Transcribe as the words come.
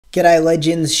G'day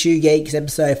legends, Shoe Geeks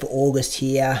episode for August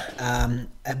here.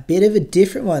 A bit of a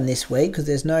different one this week because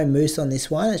there's no Moose on this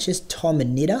one. It's just Tom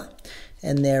and Nitta,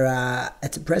 and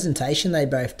it's a presentation they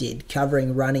both did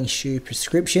covering running shoe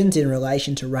prescriptions in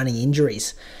relation to running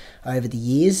injuries over the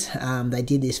years. They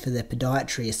did this for the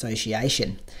Podiatry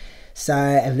Association. So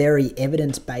a very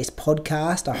evidence-based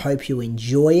podcast. I hope you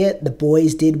enjoy it. The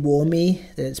boys did warn me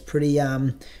that it's pretty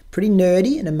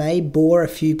nerdy and it may bore a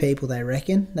few people, they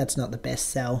reckon. That's not the best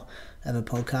sell of a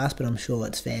podcast, but I'm sure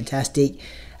it's fantastic.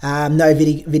 No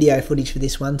video footage for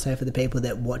this one, so for the people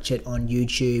that watch it on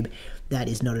YouTube, that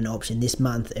is not an option this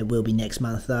month. It will be next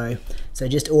month though. So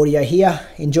just audio here.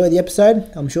 Enjoy the episode.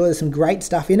 I'm sure there's some great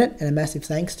stuff in it, and a massive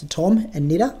thanks to Tom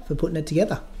and Nitta for putting it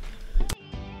together.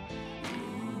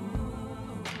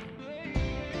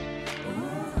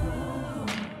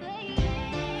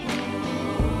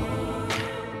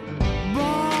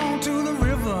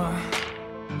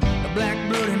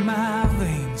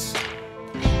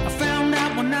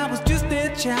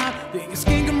 Child, that your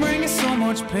skin can bring you so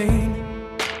much pain.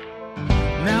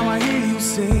 Now I hear you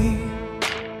say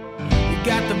you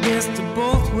got the best of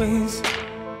both ways.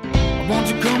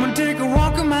 Won't you come and take a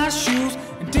walk in my shoes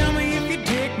and tell me if you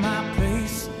take my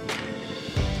place?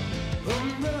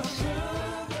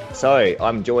 So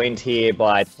I'm joined here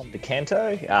by Tom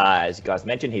DeCanto. As you guys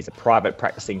mentioned, he's a private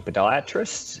practicing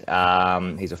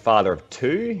podiatrist. He's a father of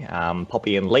two,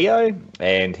 Poppy and Leo,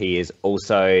 and he is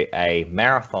also a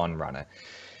marathon runner.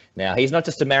 Now, he's not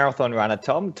just a marathon runner,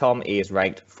 Tom. Tom is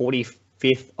ranked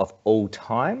 45th of all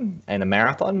time in a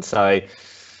marathon. So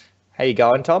how you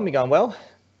going, Tom? You going well?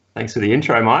 Thanks for the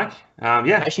intro, Mike.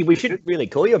 Yeah. Actually, we should really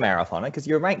call you a marathoner because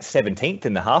you're ranked 17th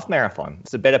in the half marathon.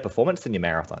 It's a better performance than your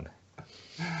marathon.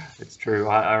 It's true.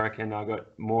 I reckon I've got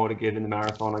more to give in the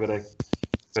marathon. I've got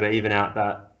to even out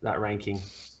that ranking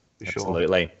for sure.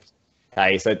 Absolutely.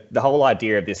 Okay, so the whole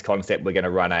idea of this concept, we're going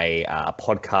to run a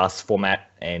podcast format,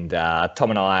 and Tom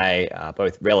and I are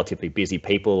both relatively busy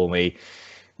people, and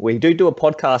we do a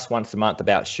podcast once a month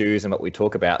about shoes and what we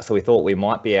talk about. So we thought we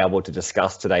might be able to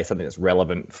discuss today something that's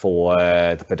relevant for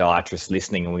the podiatrists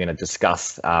listening, and we're going to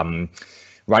discuss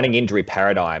running injury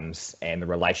paradigms and the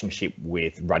relationship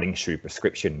with running shoe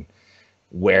prescription,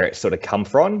 where it's sort of come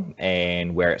from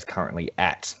and where it's currently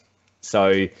at.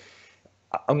 So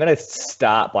I'm going to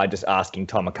start by just asking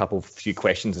Tom a few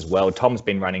questions as well. Tom's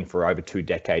been running for over 2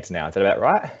 decades now. Is that about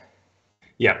right?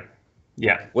 Yeah.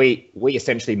 We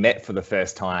essentially met for the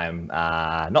first time,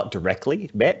 not directly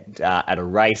met, at a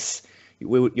race. You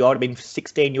would have been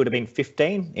 16, you would have been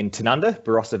 15 in Tanunda,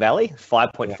 Barossa Valley,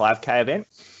 5.5K event.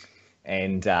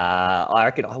 And I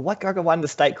reckon I won the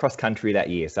state cross country that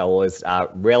year. So I was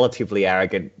relatively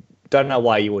arrogant. Don't know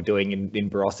why you were doing in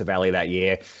Barossa Valley that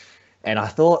year. And I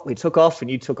thought we took off and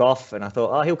you took off, and I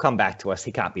thought, oh, he'll come back to us.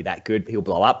 He can't be that good. He'll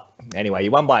blow up. Anyway, you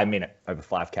won by a minute over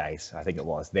 5Ks. I think it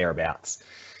was thereabouts.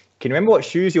 Can you remember what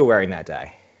shoes you were wearing that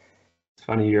day? It's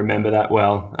funny you remember that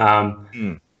well.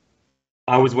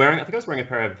 I was wearing a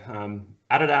pair of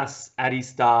Adidas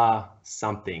Adistar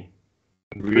something.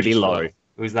 Really low.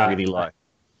 It was that really low.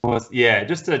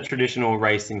 Just a traditional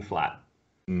racing flat,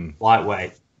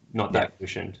 lightweight, not that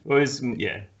cushioned. It was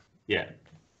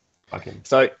Okay.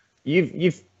 So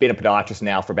you've been a podiatrist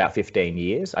now for about 15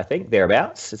 years, I think,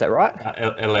 thereabouts. Is that right?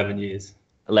 11 years.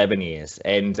 11 years.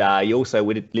 And you also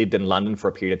lived in London for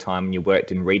a period of time, and you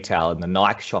worked in retail in the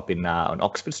Nike shop on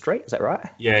Oxford Street. Is that right?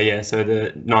 Yeah. So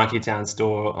the Nike Town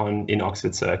store in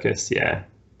Oxford Circus. Yeah.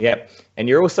 Yep. And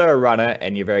you're also a runner,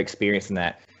 and you're very experienced in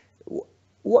that.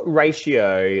 What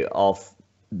ratio of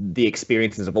the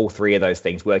experiences of all three of those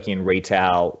things, working in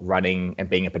retail, running, and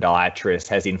being a podiatrist,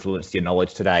 has influenced your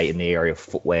knowledge today in the area of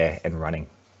footwear and running,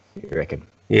 you reckon?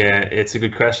 Yeah, it's a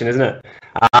good question, isn't it?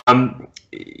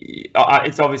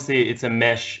 It's a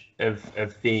mesh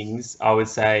of things. I would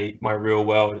say my real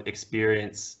world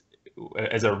experience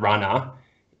as a runner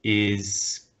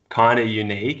is kind of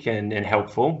unique and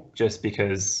helpful, just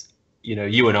because,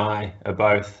 you and I are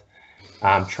both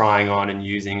trying on and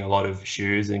using a lot of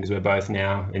shoes, and because we're both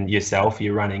now, and yourself,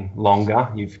 you're running longer.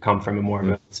 You've come from a more of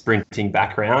a sprinting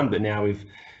background, but now we've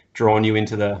drawn you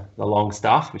into the long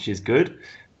stuff, which is good.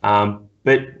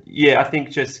 But yeah, I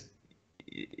think just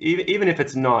even if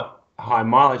it's not high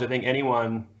mileage, I think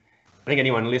anyone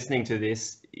listening to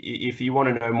this, if you want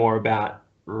to know more about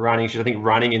running shoes, I think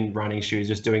running in running shoes,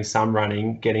 just doing some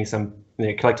running, getting some,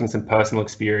 collecting some personal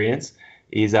experience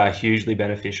is hugely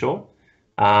beneficial.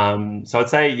 So I'd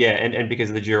say, and because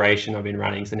of the duration I've been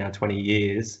running, so now 20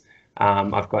 years,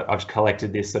 I've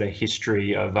collected this sort of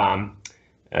history of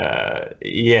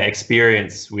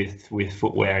experience with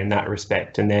footwear in that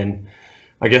respect. And then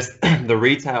I guess the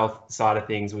retail side of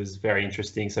things was very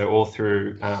interesting. So all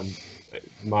through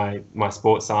my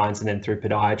sports science and then through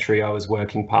podiatry, I was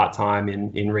working part-time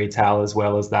in retail, as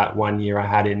well as that 1 year I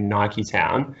had in Nike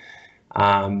Town.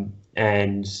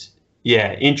 And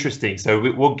yeah, interesting. So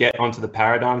we'll get onto the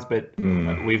paradigms, but I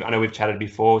know we've chatted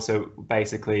before. So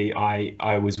basically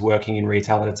I was working in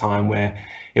retail at a time where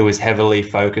it was heavily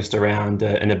focused around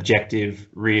an objective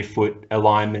rear foot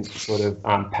alignment sort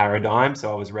of paradigm. So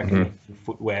I was recommending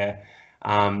footwear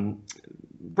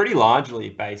pretty largely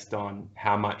based on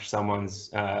how much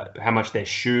how much their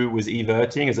shoe was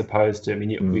everting, as opposed to, I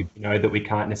mean, we know that we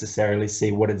can't necessarily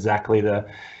see what exactly the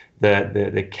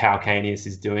calcaneus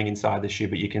is doing inside the shoe,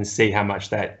 but you can see how much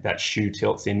that shoe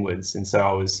tilts inwards. And so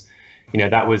I was,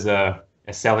 that was a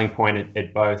selling point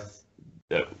at both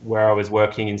where I was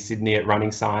working in Sydney at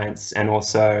Running Science, and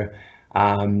also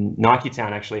Nike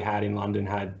Town actually had in London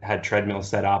had treadmills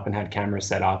set up and had cameras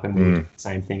set up, and we did the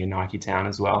same thing in Nike Town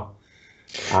as well.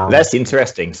 That's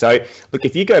interesting. So look,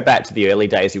 if you go back to the early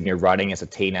days when you're running as a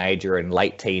teenager and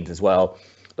late teens as well,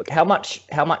 look, how much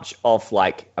of,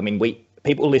 like, I mean,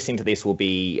 people listening to this will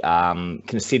be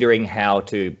considering how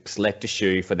to select a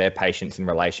shoe for their patients in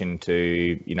relation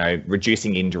to,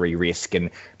 reducing injury risk. And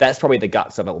that's probably the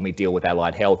guts of it when we deal with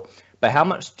allied health. But how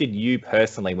much did you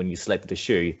personally, when you selected a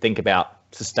shoe, think about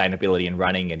sustainability and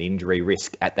running and injury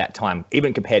risk at that time,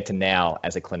 even compared to now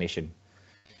as a clinician?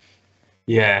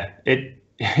 Yeah,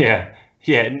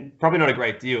 probably not a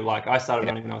great deal. Like, I started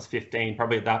running when I was 15.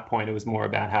 Probably at that point, it was more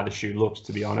about how the shoe looked,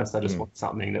 to be honest. I just wanted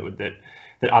something that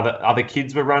other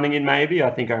kids were running in. Maybe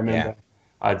I think I remember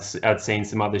I'd seen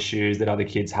some other shoes that other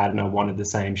kids had, and I wanted the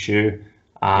same shoe.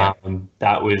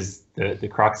 That was the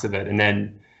crux of it. And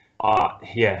then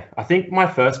I think my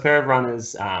first pair of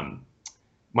runners,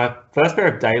 my first pair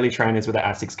of daily trainers were the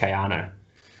Asics Kayano.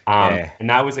 And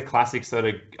that was a classic sort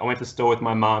of, I went to the store with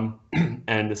my mum,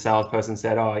 and the salesperson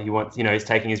said, he's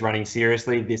taking his running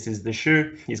seriously. This is the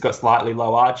shoe. He's got slightly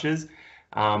low arches.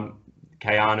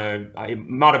 Kayano, I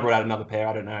might have brought out another pair,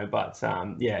 I don't know, but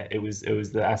it was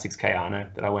the Asics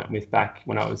Kayano that I went with back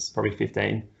when I was probably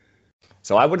 15.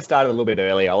 So I would have started a little bit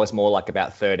earlier. I was more like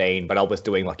about 13, but I was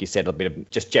doing, like you said, a bit of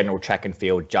just general track and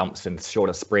field jumps and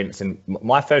shorter sprints. And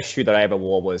my first shoe that I ever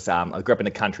wore was, I grew up in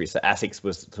the country, so Asics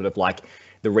was sort of like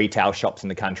the retail shops in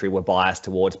the country were biased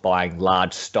towards buying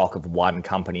large stock of one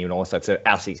company, and also so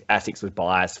Asics was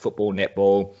biased football,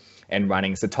 netball, and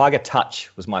running. So Tiger Touch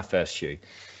was my first shoe.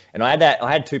 And I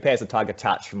had two pairs of Tiger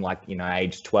Touch from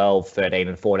age 12, 13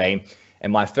 and 14.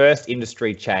 And my first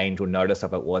industry change or notice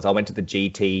of it was I went to the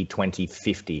GT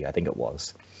 2050, I think it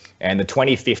was. And the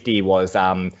 2050 was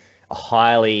a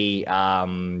highly,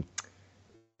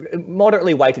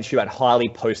 moderately weighted shoe and highly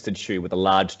posted shoe with a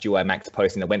large Duo Max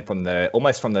posting that went from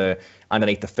almost from the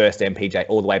underneath the first MPJ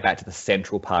all the way back to the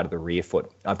central part of the rear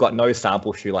foot. I've got no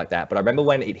sample shoe like that, but I remember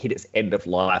when it hit its end of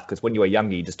life, because when you were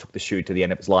younger, you just took the shoe to the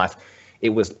end of its life. It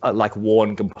was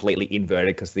worn completely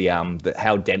inverted because the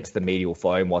how dense the medial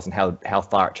foam was and how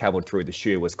far it traveled through the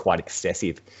shoe was quite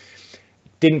excessive.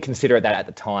 Didn't consider it that at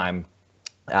the time,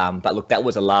 but look, that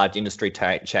was a large industry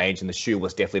change, and the shoe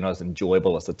was definitely not as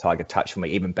enjoyable as the Tiger Touch for me,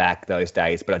 even back those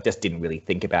days. But I just didn't really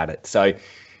think about it. So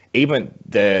even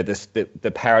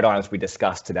the paradigms we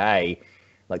discussed today,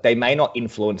 they may not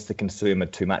influence the consumer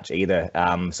too much either.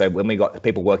 So when we got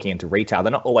people working into retail,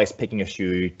 they're not always picking a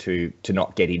shoe to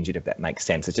not get injured, if that makes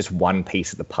sense. It's just one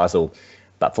piece of the puzzle.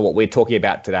 But for what we're talking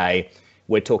about today,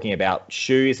 we're talking about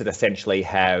shoes that essentially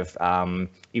have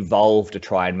evolved to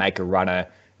try and make a runner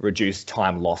reduce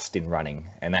time lost in running,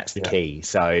 and that's the key.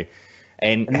 So,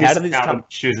 and how did this come?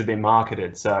 Shoes have been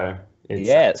marketed, so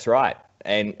that's right.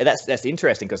 And that's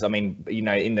interesting because, I mean,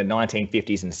 in the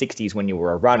 1950s and 60s, when you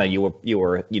were a runner, you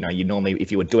normally,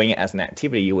 if you were doing it as an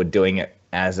activity, you were doing it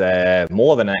as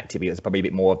more than an activity. It's probably a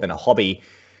bit more than a hobby.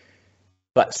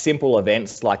 But simple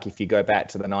events, like if you go back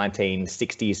to the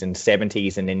 1960s and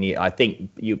 70s, and then I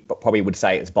think you probably would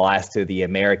say it's biased to the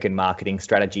American marketing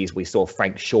strategies. We saw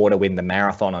Frank Shorter win the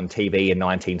marathon on TV in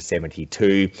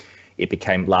 1972. It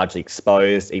became largely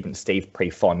exposed, even Steve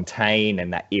Prefontaine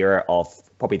and that era of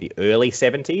probably the early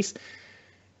 70s,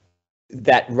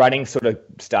 that running sort of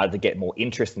started to get more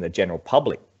interest in the general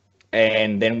public.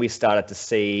 And then we started to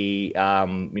see,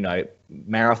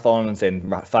 marathons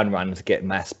and fun runs get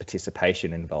mass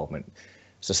participation involvement.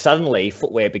 So suddenly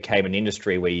footwear became an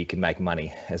industry where you can make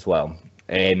money as well.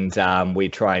 And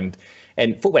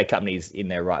and footwear companies in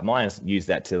their right minds use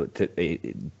that to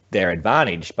their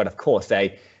advantage. But of course,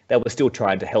 they were still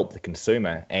trying to help the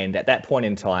consumer. And at that point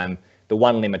in time, the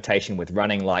one limitation with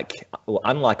running,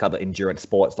 unlike other endurance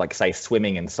sports, like say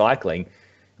swimming and cycling,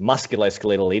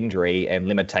 musculoskeletal injury and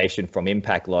limitation from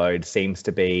impact load seems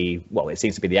to be, well, it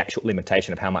seems to be the actual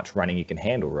limitation of how much running you can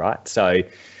handle, right? So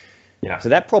so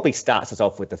that probably starts us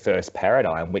off with the first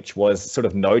paradigm, which was sort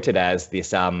of noted as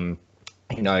this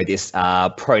this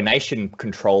pronation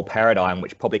control paradigm,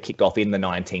 which probably kicked off in the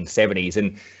 1970s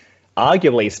and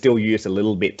arguably still used a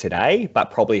little bit today, but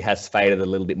probably has faded a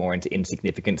little bit more into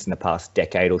insignificance in the past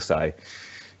decade or so.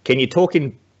 Can you talk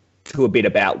to a bit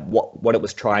about what it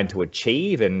was trying to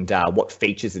achieve and what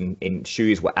features in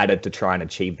shoes were added to try and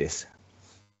achieve this?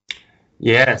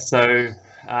 Yeah, so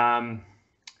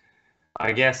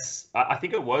I guess I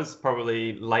think it was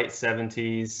probably late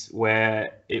 70s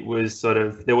where it was sort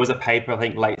of, there was a paper, I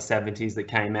think late 70s, that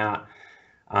came out,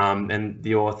 and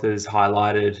the authors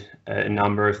highlighted a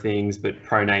number of things, but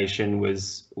pronation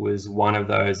was one of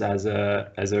those as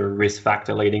a risk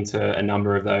factor leading to a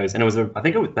number of those. And it was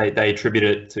they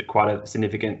attributed it to quite a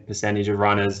significant percentage of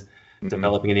runners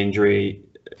developing an injury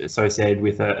associated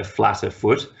with a flatter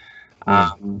foot.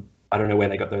 I don't know where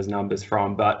they got those numbers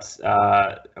from, but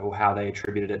or how they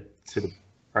attributed it to the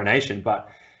pronation. But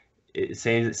it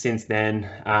seems that since then,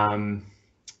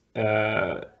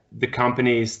 the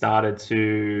company started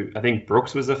to, I think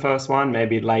Brooks was the first one,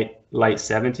 maybe late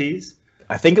 70s.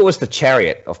 I think it was the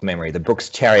Chariot off memory, the Brooks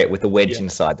Chariot with the wedge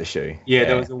inside the shoe. Yeah,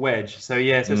 there was a wedge. So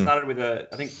it started with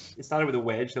a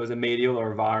wedge. There was a medial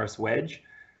or a varus wedge.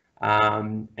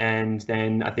 And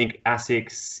then I think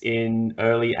Asics in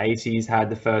early 80s had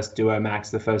the first Duo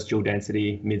Max, the first dual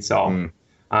density midsole.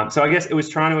 So I guess it was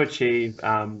trying to achieve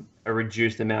a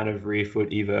reduced amount of rear foot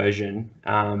eversion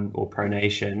or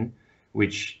pronation,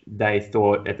 which they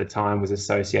thought at the time was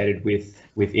associated with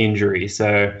injury.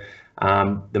 So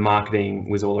the marketing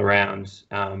was all around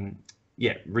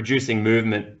reducing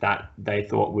movement that they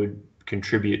thought would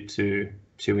contribute to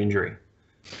injury.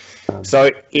 So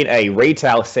in a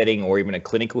retail setting or even a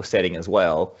clinical setting as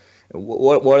well,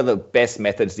 what are the best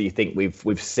methods do you think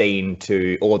we've seen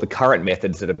to, or the current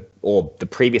methods or the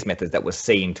previous methods that were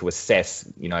seen to assess,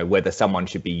 whether someone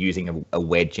should be using a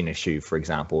wedge in a shoe, for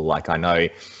example? Like I know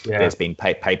there's been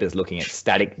papers looking at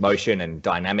static motion and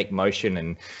dynamic motion,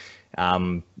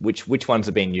 and which ones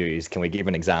are being used? Can we give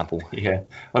an example? Yeah,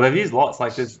 well, they've used lots.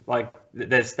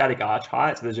 There's static arch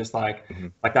height. So there's just like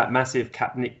that massive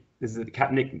Kapnick. This is the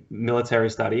Kapnick military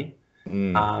study.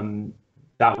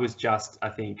 That was just, I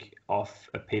think, off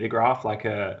a pedograph,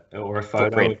 or a photo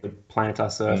Footprint of the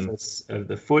plantar surface of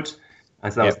the foot.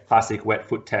 And so that was classic wet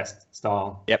foot test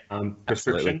style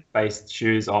prescription-based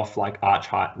shoes off like arch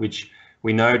height, which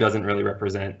we know doesn't really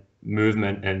represent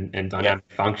movement and dynamic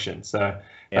function. So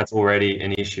that's already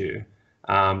an issue.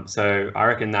 So I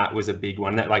reckon that was a big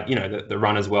one. That the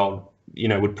runners world,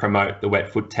 would promote the wet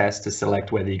foot test to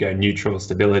select whether you go neutral,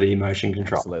 stability, motion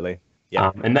control. Absolutely.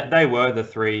 Yeah. And they were the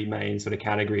three main sort of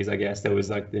categories, I guess. There was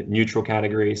like the neutral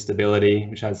category, stability,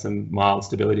 which has some mild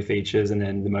stability features, and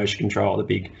then the motion control, the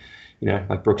big,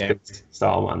 like Brooks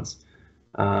style ones.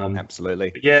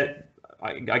 Absolutely.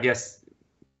 I guess,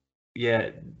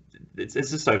 it's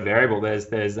just so variable. There's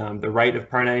the rate of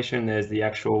pronation, there's the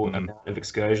actual amount of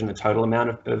excursion, the total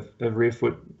amount of rear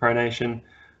foot pronation.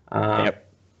 What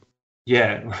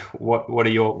are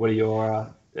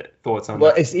your thoughts on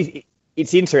that?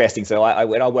 It's interesting. So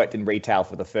when I worked in retail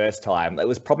for the first time, it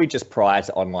was probably just prior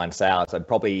to online sales. I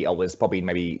was probably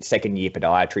maybe second year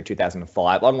podiatry,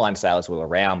 2005. Online sales were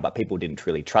around, but people didn't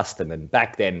really trust them. And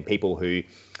back then, people who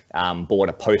bought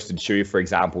a posted shoe, for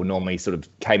example, normally sort of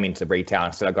came into retail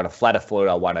and said, I got a flatter foot,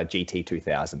 I want a GT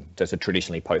 2000, just a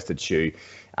traditionally posted shoe.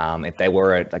 If they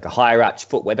were a higher arch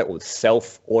foot, whether it was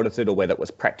self-audited or whether it was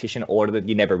practitioner-audited,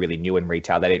 you never really knew in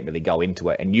retail. They didn't really go into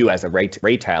it. And you as a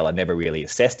retailer never really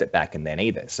assessed it back and then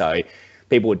either. So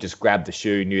people would just grab the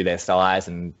shoe, knew their size,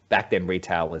 and back then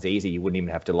retail was easy. You wouldn't even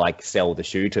have to sell the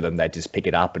shoe to them. They'd just pick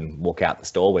it up and walk out the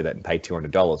store with it and pay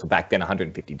 $200. Well, back then,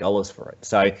 $150 for it.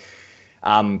 So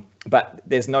but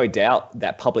there's no doubt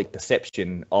that public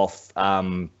perception of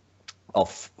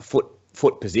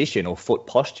foot position or foot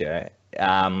posture,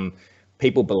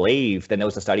 people believe. Then there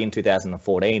was a study in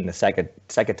 2014, the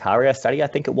Sagittaria study, I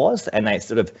think it was, and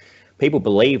people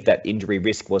believed that injury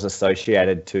risk was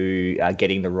associated to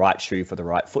getting the right shoe for the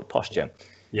right foot posture.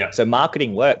 Yeah. So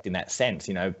marketing worked in that sense.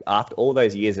 After all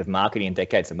those years of marketing and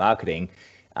decades of marketing,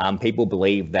 people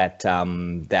believe that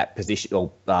that position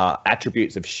or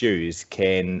attributes of shoes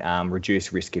can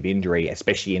reduce risk of injury,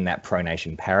 especially in that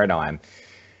pronation paradigm.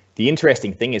 The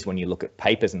interesting thing is when you look at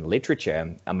papers in the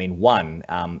literature,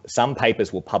 some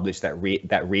papers will publish that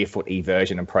rear foot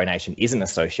eversion and pronation isn't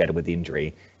associated with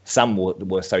injury. Some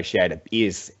will associate it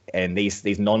is, And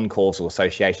these non-causal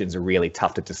associations are really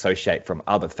tough to dissociate from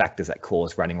other factors that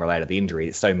cause running-related injury.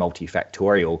 It's so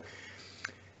multifactorial.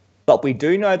 But we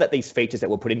do know that these features that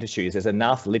were put into shoes, there's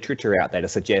enough literature out there to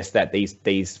suggest that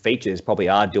these features probably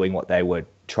are doing what they were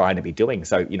trying to be doing.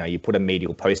 So, you put a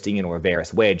medial posting in or a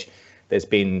varus wedge, there's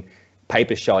been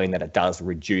papers showing that it does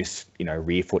reduce,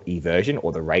 rear foot eversion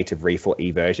or the rate of rear foot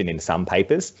eversion in some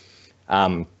papers.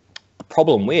 The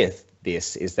problem with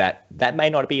this is that may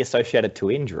not be associated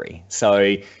to injury.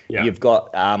 So you've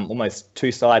got almost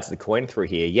two sides of the coin through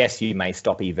here. Yes, you may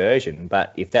stop eversion,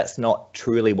 but if that's not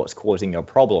truly what's causing your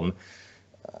problem,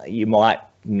 you might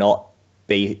not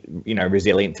be,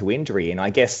 resilient to injury. And I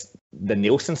guess the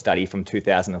Nielsen study from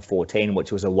 2014,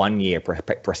 which was a 1-year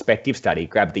prospective study,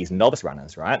 grabbed these novice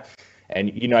runners, right? And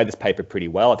this paper pretty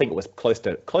well. I think it was close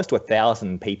to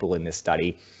 1,000 people in this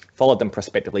study, followed them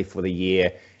prospectively for the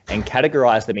year, and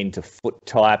categorized them into foot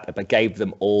type, but gave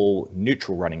them all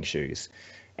neutral running shoes.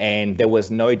 And there was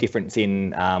no difference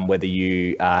in whether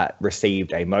you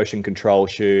received a motion control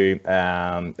shoe,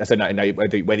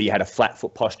 whether you had a flat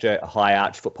foot posture, a high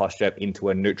arch foot posture into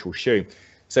a neutral shoe.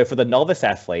 So for the novice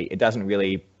athlete, it doesn't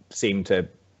really seem to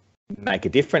make a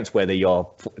difference whether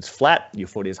your foot is flat, your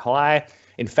foot is high.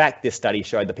 In fact, this study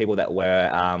showed the people that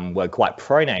were quite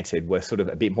pronated were sort of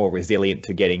a bit more resilient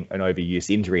to getting an overuse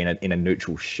injury in a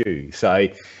neutral shoe. So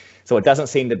it doesn't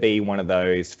seem to be one of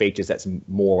those features that's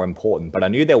more important. But I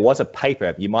knew there was a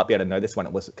paper, you might be able to know this one,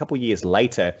 it was a couple of years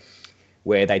later,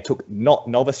 where they took not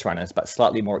novice runners, but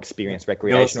slightly more experienced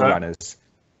recreational runners.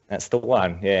 That's the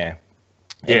one, yeah.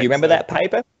 Do you remember that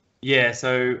paper? Yeah,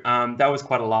 so that was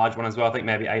quite a large one as well. I think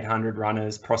maybe 800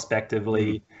 runners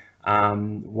prospectively.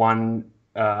 One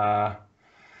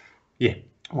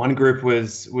group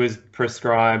was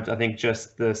prescribed, I think,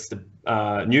 just the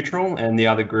neutral, and the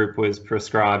other group was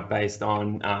prescribed based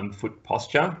on foot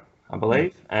posture, I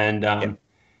believe. And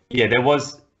there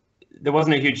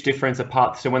wasn't a huge difference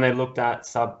apart. So when they looked at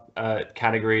sub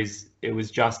categories, it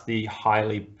was just the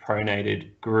highly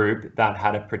pronated group that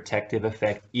had a protective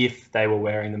effect if they were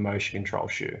wearing the motion control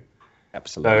shoe.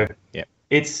 Absolutely. So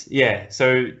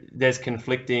so there's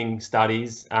conflicting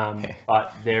studies,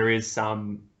 but there is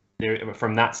some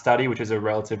from that study, which is a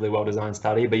relatively well-designed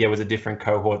study, but it was a different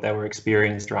cohort. They were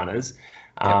experienced runners.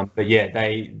 But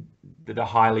the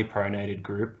highly pronated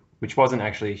group, which wasn't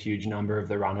actually a huge number of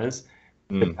the runners,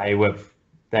 but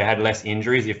they had less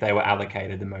injuries if they were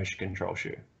allocated the motion control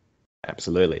shoe.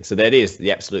 Absolutely. So that is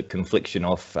the absolute confliction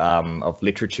of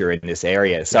literature in this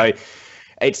area. So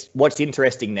it's what's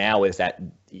interesting now is that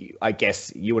I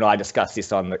guess you and I discuss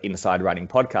this on the Inside Running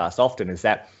podcast often, is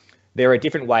that there are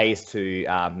different ways to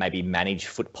maybe manage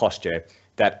foot posture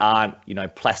that aren't,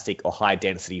 plastic or high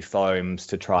density foams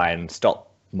to try and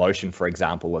stop motion, for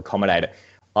example, accommodate it.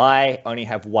 I only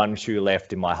have one shoe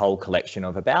left in my whole collection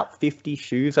of about 50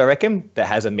 shoes, I reckon, that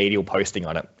has a medial posting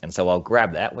on it. And so I'll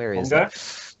grab that. Where is it?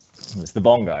 It's the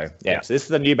Bongo. Yeah. So this is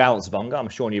the New Balance Bongo. I'm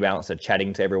sure New Balance are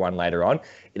chatting to everyone later on.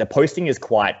 The posting is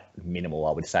quite minimal,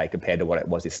 I would say, compared to what it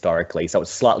was historically. So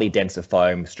it's slightly denser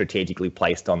foam, strategically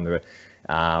placed on the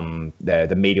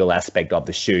medial aspect of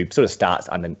the shoe. Sort of starts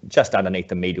just underneath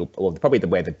the medial, or probably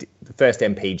where the first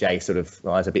MPJ sort of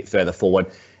lies a bit further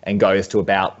forward and goes to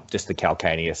about just the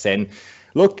calcaneus. And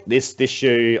look, this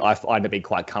shoe I find to be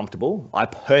quite comfortable. I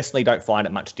personally don't find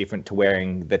it much different to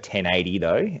wearing the 1080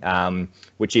 though,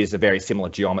 which is a very similar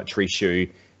geometry shoe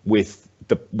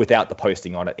without the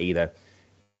posting on it either.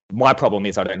 My problem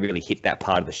is I don't really hit that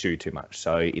part of the shoe too much,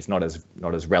 so it's not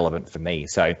as relevant for me.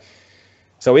 So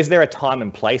is there a time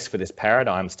and place for this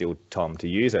paradigm still, Tom, to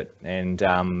use it? And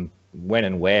when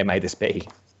and where may this be?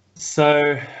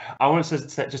 So I want to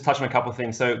just touch on a couple of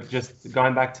things. So just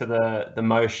going back to the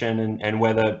motion and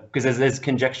whether, because there's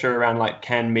conjecture around like,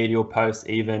 can medial posts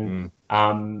even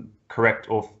correct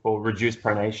or reduce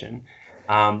pronation?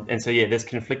 And so, there's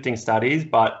conflicting studies,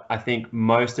 but I think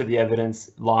most of the evidence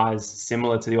lies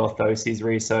similar to the orthoses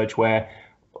research, where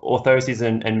orthoses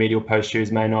and medial post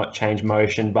shoes may not change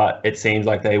motion, but it seems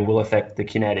like they will affect the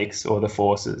kinetics or the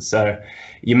forces. So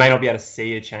you may not be able to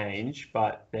see a change,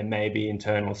 but there may be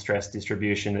internal stress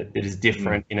distribution that is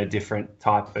different in a different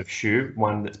type of shoe,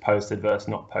 one that's posted versus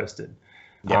not posted.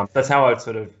 That's how I would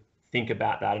sort of think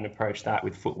about that and approach that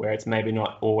with footwear. It's maybe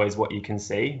not always what you can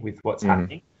see with what's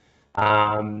happening.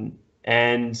 And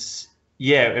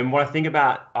what I think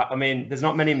about, I mean, there's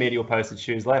not many medial posted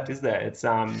shoes left, is there? It's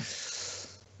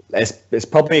There's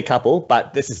probably a couple,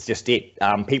 but this is just it.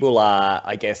 People are,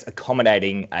 I guess,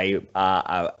 accommodating a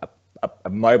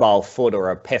mobile foot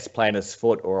or a pest planter's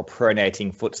foot or a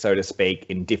pronating foot, so to speak,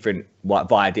 in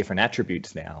via different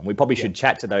attributes now. And we probably should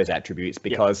chat to those attributes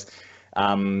because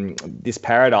this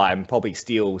paradigm probably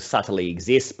still subtly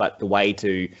exists, but the way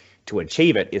to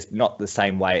achieve it is not the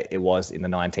same way it was in the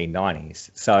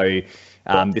 1990s. So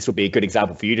this will be a good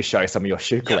example for you to show some of your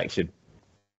shoe collection.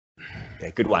 Yeah,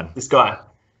 good one. This guy.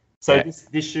 So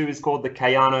this shoe is called the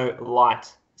Kayano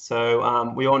Light.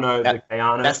 So we all know the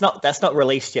Kayano. That's not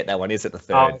released yet. That one, is it? The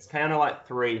third. Oh, it's Kayano Light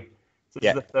 3. So this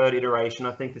is the third iteration.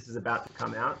 I think this is about to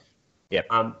come out. Yep.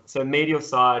 So medial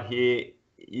side here,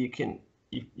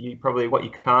 you probably, what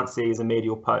you can't see is a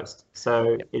medial post.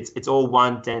 So it's all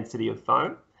one density of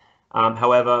foam.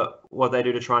 However, what they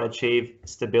do to try and achieve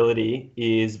stability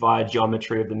is via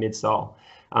geometry of the midsole.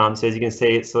 So as you can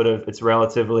see, it's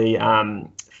relatively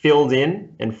filled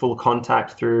in and full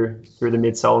contact through the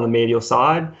midsole and the medial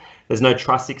side. There's no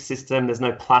trussic system. There's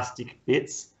no plastic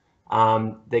bits.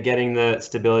 They're getting the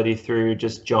stability through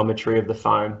just geometry of the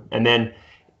foam. And then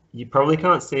you probably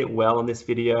can't see it well in this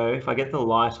video. If I get the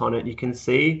light on it, you can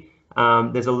see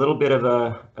there's a little bit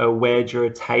of a wedge or a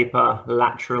taper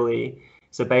laterally.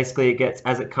 So basically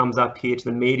as it comes up here to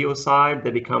the medial side,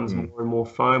 there becomes more and more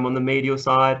foam on the medial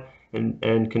side.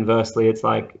 And conversely, it's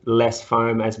like less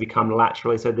foam as we come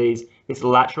laterally. So this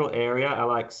lateral area are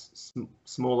like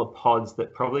smaller pods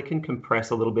that probably can compress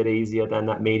a little bit easier than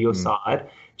that medial side,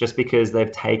 just because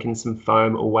they've taken some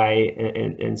foam away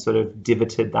and sort of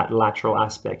divoted that lateral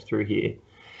aspect through here.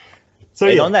 So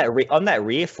on that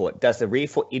rear foot, does the rear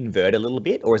foot invert a little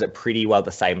bit, or is it pretty well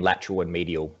the same lateral and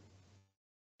medial?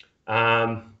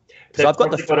 So I've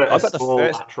got the first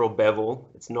lateral bevel.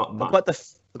 It's not much.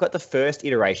 I've got the first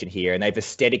iteration here, and they've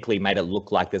aesthetically made it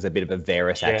look like there's a bit of a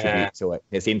Varus attribute to it.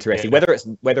 It's interesting. Yeah.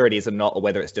 Whether it is or not, or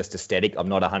whether it's just aesthetic, I'm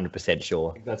not 100%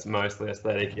 sure. That's mostly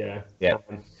aesthetic, yeah. Yeah.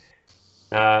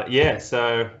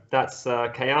 So that's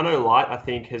Kayano Light, I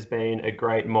think, has been a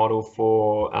great model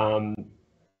for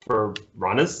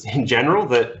runners in general,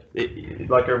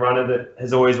 like a runner that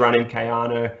has always run in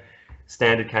Kayano,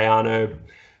 standard Kayano.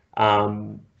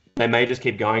 They may just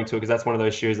keep going to it because that's one of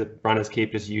those shoes that runners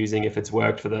keep just using if it's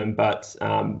worked for them, but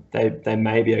they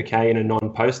may be okay in a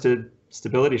non-posted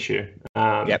stability shoe.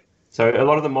 So a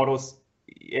lot of the models,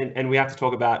 and we have to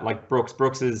talk about like Brooks.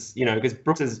 Brooks is, because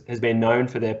Brooks has been known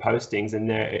for their postings and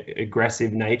their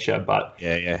aggressive nature, but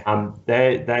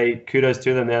they kudos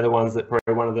to them. They're the ones that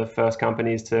probably one of the first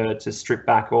companies to strip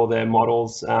back all their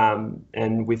models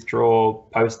and withdraw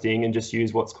posting and just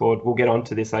use what's called, we'll get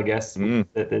onto this, I guess,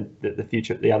 the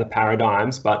future, the other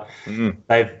paradigms, but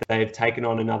they've taken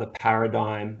on another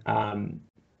paradigm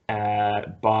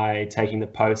by taking the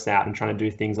posts out and trying to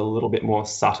do things a little bit more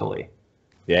subtly.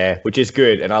 Yeah, which is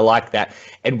good, and I like that.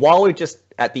 And while we're just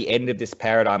at the end of this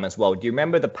paradigm as well, do you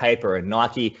remember the paper and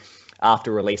Nike,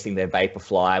 after releasing their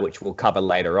Vaporfly, which we'll cover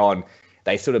later on,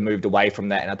 they sort of moved away from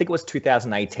that. And I think it was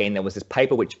 2018, there was this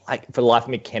paper which, for the life of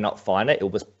me, cannot find it.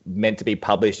 It was meant to be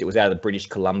published. It was out of the British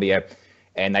Columbia,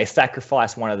 and they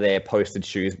sacrificed one of their posted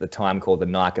shoes at the time called the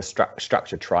Nike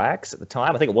Structure Triax at the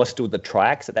time. I think it was still the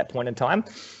Triax at that point in time.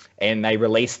 And they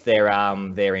released their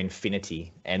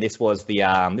Infinity, and this is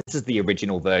the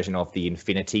original version of the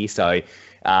Infinity. So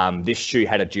this shoe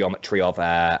had a geometry of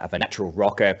a natural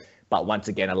rocker, but once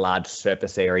again a large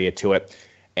surface area to it.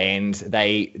 And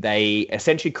they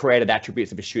essentially created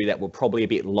attributes of a shoe that were probably a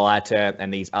bit lighter,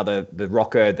 and the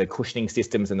rocker, the cushioning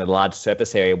systems, and the large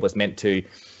surface area was meant to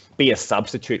be a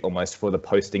substitute almost for the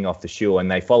posting off the shoe. And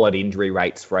they followed injury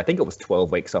rates for, I think it was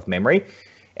 12 weeks off memory.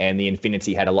 And the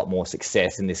Infinity had a lot more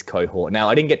success in this cohort. Now,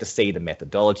 I didn't get to see the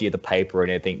methodology of the paper or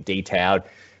anything detailed,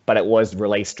 but it was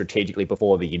released strategically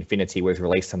before the Infinity was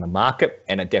released on the market,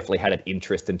 and it definitely had an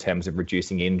interest in terms of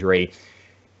reducing injury.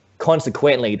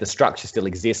 Consequently, the structure still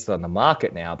exists on the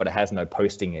market now, but it has no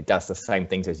posting. It does the same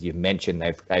things as you've mentioned.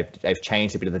 They've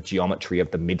changed a bit of the geometry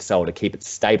of the midsole to keep it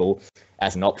stable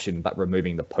as an option, but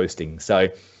removing the posting. So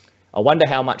I wonder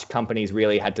how much companies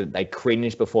really they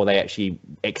cringed before they actually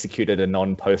executed a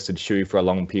non-posted shoe for a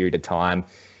long period of time,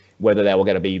 whether they were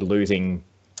going to be losing,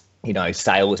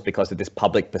 sales because of this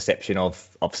public perception of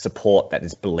support that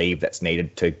is believed that's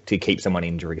needed to keep someone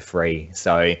injury free.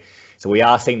 So we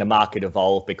are seeing the market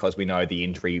evolve because we know the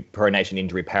pronation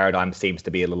injury paradigm seems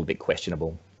to be a little bit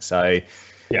questionable. So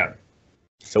yeah.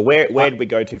 So where did we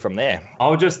go to from there?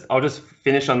 I'll just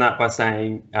finish on that by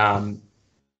saying,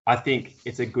 I think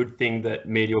it's a good thing that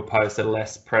medial posts are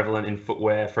less prevalent in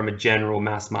footwear from a general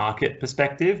mass market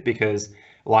perspective, because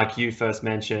like you first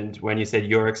mentioned, when you said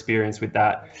your experience with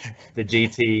the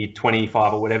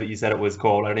GT25 or whatever you said it was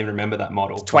called, I don't even remember that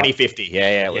model. 2050,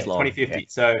 it was long. 2050. Yeah.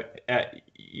 So,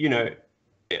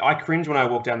 I cringe when I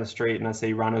walk down the street and I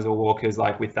see runners or walkers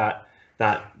like with that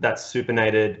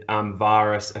supinated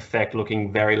Varus effect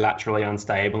looking very laterally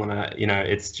unstable, and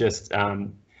it's just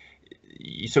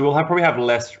so we'll probably have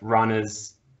less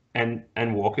runners and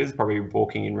walkers probably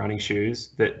walking in running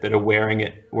shoes that are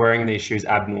wearing these shoes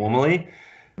abnormally.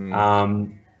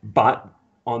 But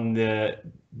on the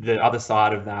other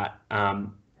side of that,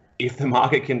 if the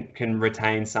market can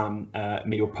retain some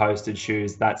medial posted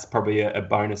shoes, that's probably a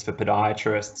bonus for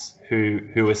podiatrists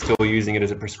who are still using it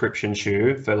as a prescription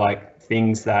shoe for like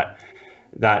things that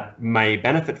may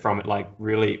benefit from it, like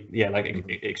really,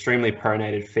 extremely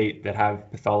pronated feet that have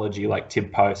pathology like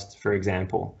tib post, for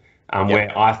example,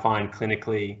 where I find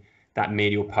clinically that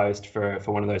medial post for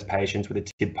one of those patients with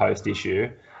a tib post issue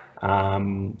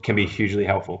can be hugely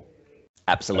helpful.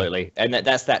 Absolutely. And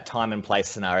that's that time and place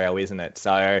scenario, isn't it?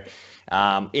 So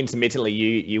intermittently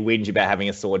you whinge about having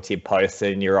a sore tib post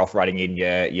and you're off running in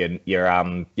your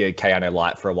Kayano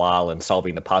light for a while and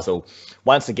solving the puzzle.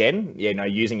 Once again,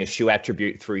 using a shoe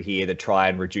attribute through here to try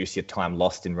and reduce your time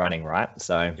lost in running, right?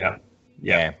 So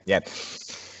yeah.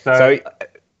 So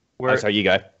you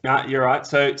go. No, you're right.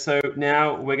 So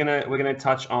now we're gonna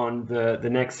touch on the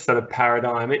next sort of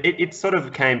paradigm. It sort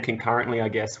of came concurrently, I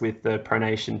guess, with the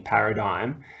pronation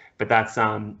paradigm, but that's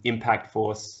impact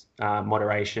force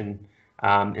moderation,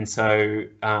 and so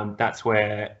that's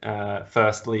where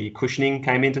firstly cushioning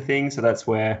came into things. So that's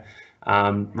where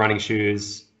running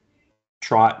shoes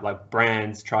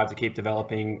brands tried to keep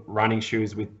developing running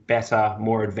shoes with better,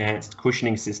 more advanced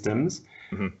cushioning systems,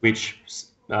 which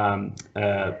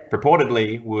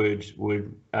purportedly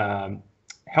would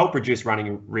help reduce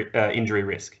running injury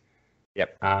risk.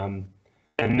 And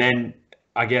then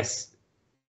I guess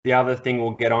the other thing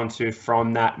we'll get onto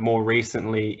from that more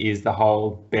recently is the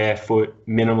whole barefoot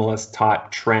minimalist type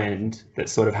trend that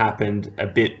sort of happened a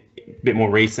bit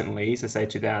more recently. So say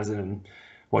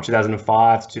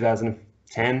 2005 to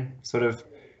 2010, sort of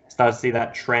started to see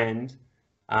that trend,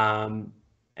 and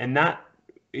that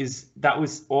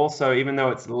was also, even though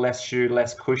it's less shoe,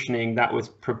 less cushioning, that was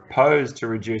proposed to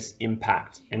reduce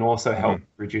impact and also help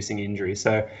reducing injury.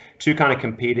 So two kind of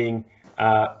competing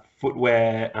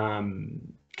footwear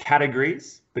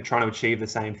categories, but trying to achieve the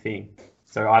same thing.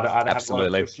 So either have a lot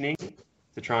of cushioning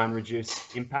to try and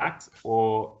reduce impact,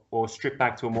 or strip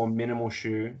back to a more minimal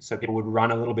shoe, so people would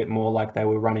run a little bit more like they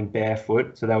were running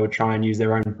barefoot. So they would try and use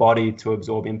their own body to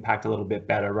absorb impact a little bit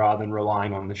better rather than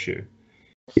relying on the shoe.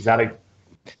 Is that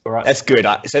all right? That's good.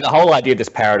 So the whole idea of this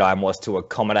paradigm was to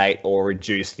accommodate or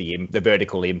reduce the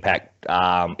vertical impact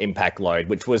load,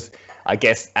 which was, I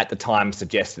guess, at the time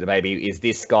suggested maybe, is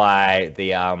this guy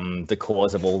the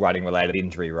cause of all running related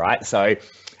injury, right? So,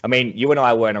 I mean, you and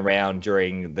I weren't around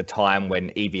during the time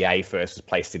when EVA first was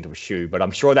placed into a shoe, but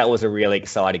I'm sure that was a really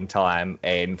exciting time,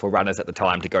 and for runners at the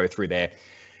time to go through there.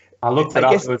 I looked it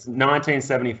up. It was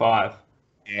 1975.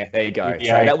 Yeah, there you go. So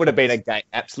that would have been an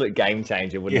absolute game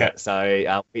changer, wouldn't it?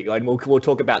 So, and we'll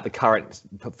talk about the current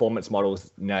performance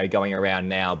models, going around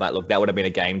now. But look, that would have been a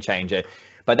game changer.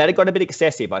 But that had got a bit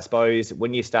excessive, I suppose,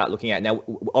 when you start looking at now.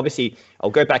 Obviously,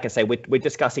 I'll go back and say we're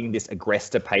discussing this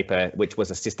Agresta paper, which was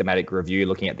a systematic review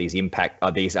looking at these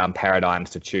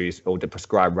paradigms to choose or to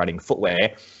prescribe running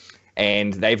footwear.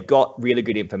 And they've got really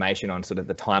good information on sort of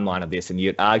the timeline of this. And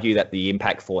you'd argue that the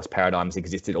impact force paradigms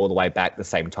existed all the way back the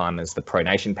same time as the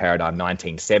pronation paradigm,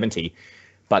 1970.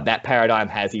 But that paradigm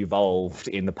has evolved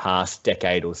in the past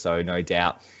decade or so, no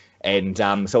doubt. And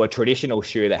so a traditional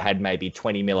shoe that had maybe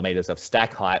 20 millimeters of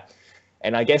stack height.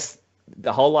 And I guess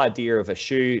the whole idea of a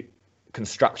shoe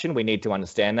construction, we need to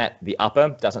understand that the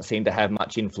upper doesn't seem to have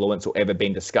much influence or ever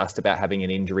been discussed about having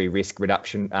an injury risk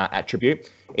reduction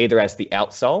attribute, either as the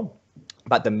outsole.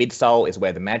 But the midsole is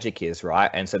where the magic is, right?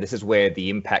 And so this is where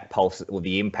the impact pulse or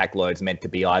the impact load is meant to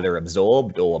be either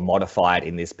absorbed or modified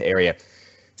in this area.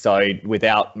 So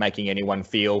without making anyone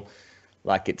feel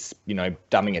like it's,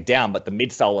 dumbing it down, but the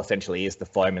midsole essentially is the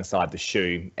foam inside the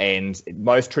shoe. And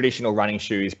most traditional running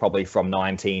shoes, probably from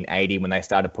 1980, when they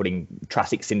started putting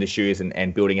Trussics into shoes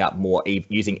and building up more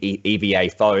using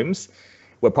EVA foams,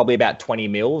 were probably about 20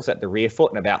 mils at the rear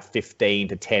foot and about 15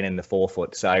 to 10 in the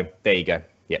forefoot. So there you go.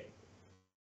 Yep.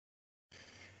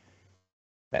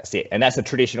 That's it. And that's a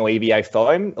traditional EVA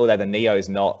foam, although the Neo's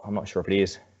not. I'm not sure if it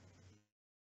is.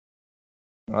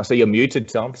 Oh, so you're muted,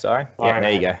 Tom. Sorry. Yeah,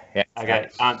 there you go. Yeah. Okay.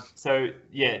 So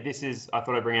this is. I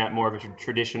thought I'd bring out more of a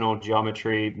traditional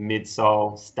geometry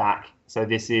midsole stack. So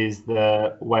this is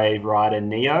the Wave Rider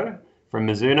Neo from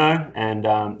Mizuno, and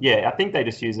I think they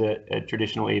just use a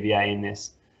traditional EVA in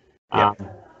this. So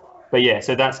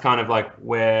that's kind of like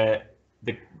where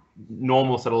the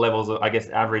normal sort of levels of, I guess,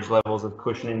 average levels of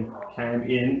cushioning came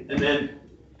in, and then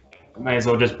I may as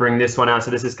well just bring this one out.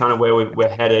 So this is kind of where we're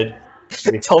headed.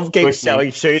 Tom keeps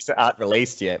showing shoes that aren't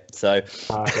released yet, so.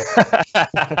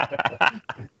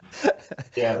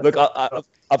 Yeah. Look,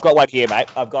 I've got one here, mate.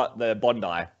 I've got the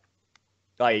Bondi.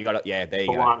 Oh, you got it. Yeah, there you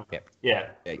go. Yep. Yeah.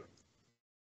 Yeah.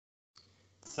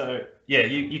 So yeah,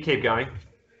 you keep going.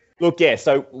 Look, yeah.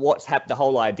 So what's happened? The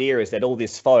whole idea is that all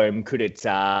this foam could it,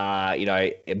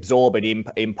 absorb an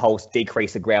impulse,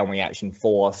 decrease the ground reaction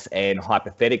force, and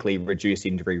hypothetically reduce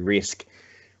injury risk.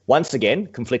 Once again,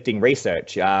 conflicting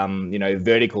research.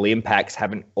 Vertical impacts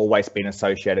haven't always been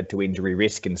associated to injury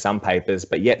risk in some papers,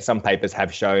 but yet some papers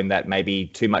have shown that maybe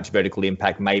too much vertical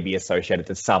impact may be associated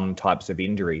to some types of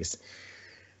injuries.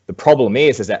 The problem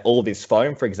is that all this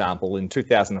foam, for example, in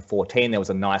 2014, there was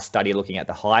a nice study looking at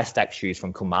the high stack shoes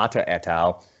from Kumata et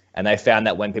al. And they found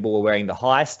that when people were wearing the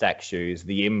high stack shoes,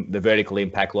 the vertical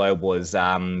impact load was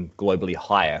globally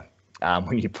higher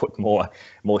when you put more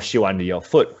shoe under your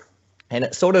foot. And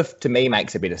it sort of, to me,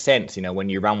 makes a bit of sense. When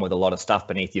you run with a lot of stuff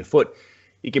beneath your foot,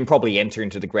 you can probably enter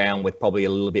into the ground with probably a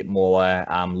little bit more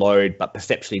load, but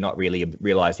perceptually not really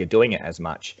realize you're doing it as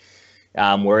much.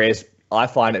 Whereas I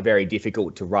find it very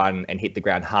difficult to run and hit the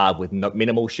ground hard with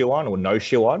minimal shoe on or no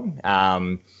shoe on.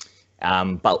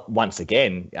 But once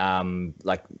again,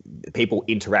 people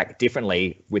interact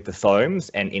differently with the foams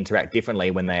and interact differently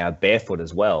when they are barefoot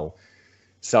as well.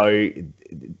 So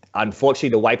unfortunately,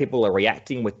 the way people are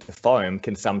reacting with the foam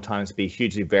can sometimes be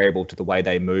hugely variable to the way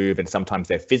they move, and sometimes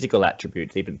their physical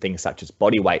attributes, even things such as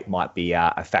body weight, might be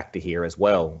a factor here as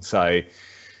well. So,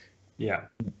 yeah,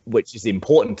 which is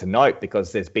important to note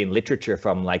because there's been literature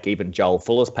from even Joel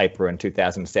Fuller's paper in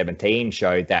 2017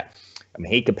 showed that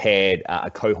he compared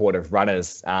a cohort of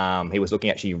runners. He was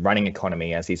looking actually running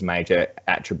economy as his major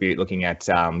attribute, looking at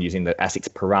using the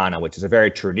Asics Piranha, which is a very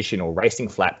traditional racing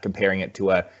flat, comparing it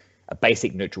to a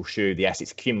basic neutral shoe, the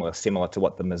Asics Cumulus, similar to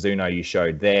what the Mizuno you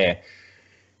showed there.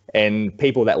 And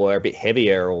people that were a bit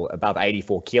heavier or above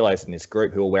 84 kilos in this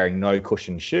group who were wearing no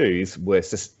cushion shoes were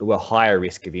higher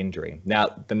risk of injury.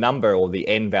 Now, the number or the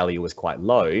N value was quite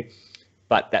low,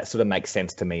 but that sort of makes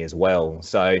sense to me as well.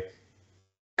 So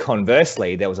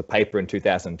conversely, there was a paper in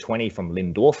 2020 from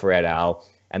Lindorfer et al.,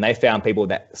 and they found people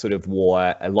that sort of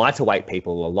wore a lighter weight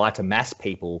people or lighter mass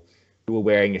people who were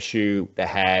wearing a shoe that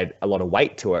had a lot of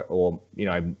weight to it, or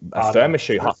a firmer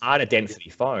shoe, harder density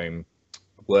foam,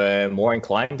 were more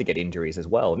inclined to get injuries as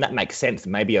well. And that makes sense.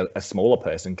 Maybe a smaller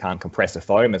person can't compress a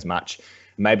foam as much.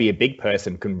 Maybe a big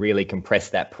person can really compress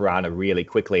that Piranha really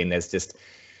quickly, and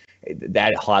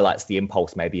that highlights the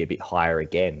impulse maybe a bit higher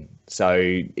again.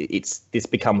 So this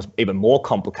becomes even more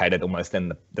complicated almost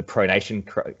than the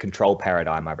pronation control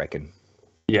paradigm, I reckon.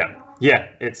 Yeah.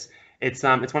 It's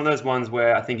one of those ones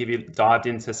where I think if you dived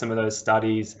into some of those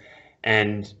studies,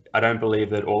 and I don't believe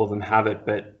that all of them have it,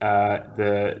 but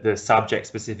the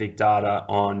subject-specific data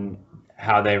on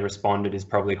how they responded is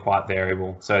probably quite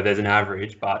variable. So there's an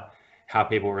average, but how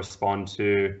people respond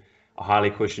to a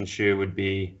highly cushioned shoe would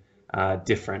be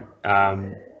different.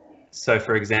 So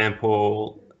for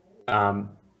example,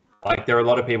 there are a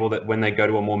lot of people that when they go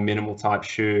to a more minimal type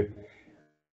shoe,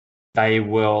 they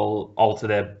will alter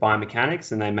their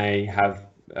biomechanics and they may have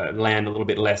land a little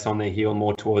bit less on their heel,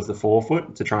 more towards the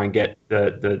forefoot, to try and get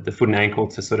the foot and ankle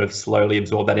to sort of slowly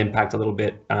absorb that impact a little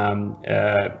bit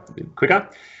quicker.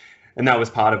 And that was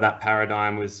part of that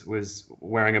paradigm, was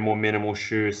wearing a more minimal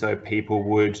shoe, so people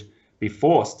would be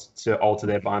forced to alter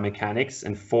their biomechanics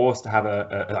and forced to have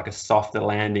a softer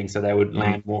landing, so they would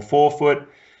land more forefoot.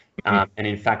 And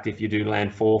in fact, if you do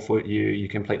land forefoot, you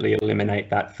completely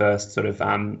eliminate that first sort of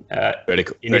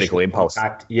vertical impulse.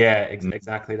 Contact. Yeah,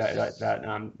 exactly.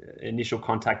 That initial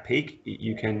contact peak,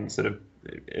 you can sort of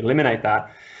eliminate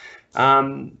that.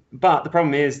 But the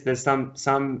problem is, there's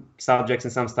some subjects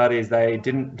in some studies, they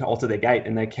didn't alter their gait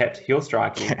and they kept heel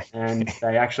striking, and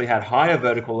they actually had higher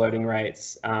vertical loading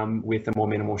rates with the more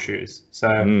minimal shoes. So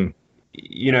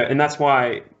and that's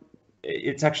why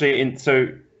it's actually so.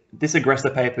 This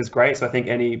Agresta paper is great, so I think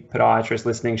any podiatrist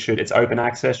listening it's open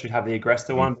access, should have the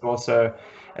Agresta one, but also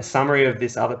a summary of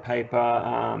this other paper.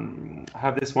 I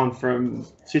have this one from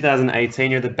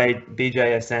 2018, the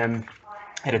BJSM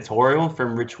editorial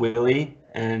from Rich Willey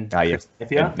and Chris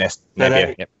Napier.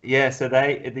 So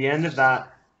they, at the end of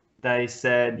that, they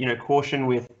said, caution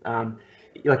with,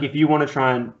 if you want to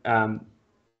try and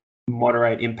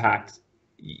moderate impact,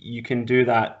 you can do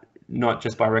that not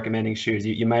just by recommending shoes.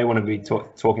 You may want to be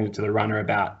talking to the runner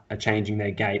about changing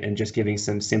their gait and just giving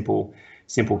some simple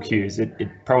cues. It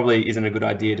probably isn't a good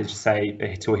idea to just say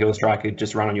to a heel striker,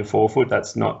 just run on your forefoot.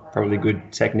 That's not probably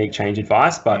good technique change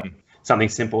advice, but something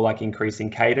simple like increasing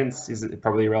cadence is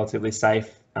probably a relatively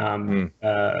safe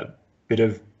bit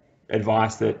of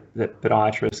advice that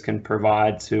podiatrists can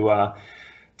provide to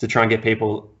try and get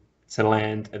people to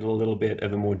land at a little bit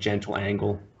of a more gentle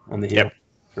angle on the heel.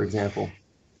 for example?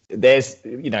 There's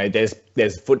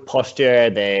foot posture,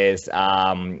 there's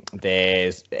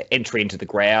entry into the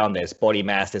ground, there's body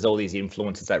mass, there's all these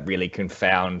influences that really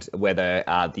confound whether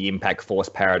the impact force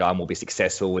paradigm will be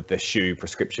successful with the shoe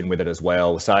prescription with it as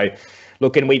well. So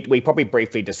look, and we probably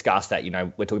briefly discussed that,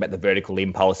 we're talking about the vertical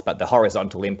impulse, but the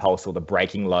horizontal impulse or the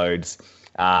braking loads,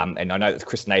 and I know that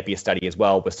Chris Napier's study as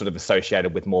well was sort of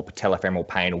associated with more patellofemoral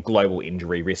pain or global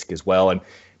injury risk as well. And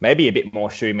maybe a bit more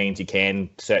shoe means you can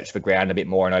search for ground a bit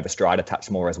more and overstride a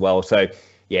touch more as well. So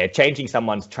yeah, changing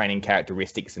someone's training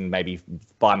characteristics and maybe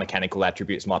biomechanical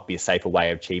attributes might be a safer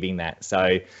way of achieving that.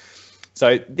 So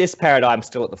this paradigm's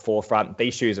still at the forefront.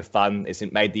 These shoes are fun. It's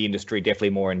made the industry definitely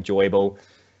more enjoyable.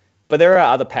 But there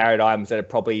are other paradigms that are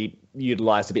probably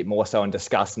utilised a bit more so and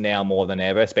discussed now more than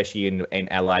ever, especially in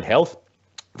allied health.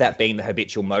 That being the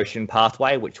habitual motion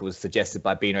pathway, which was suggested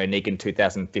by Bino Nig in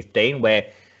 2015, where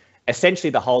essentially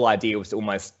the whole idea was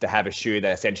almost to have a shoe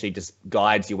that essentially just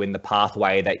guides you in the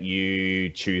pathway that you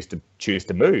choose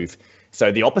to move.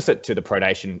 So the opposite to the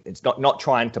pronation, it's not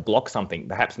trying to block something,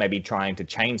 perhaps maybe trying to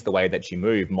change the way that you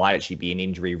move might actually be an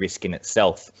injury risk in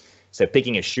itself. So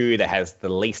picking a shoe that has the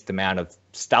least amount of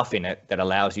stuff in it that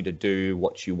allows you to do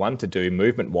what you want to do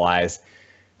movement-wise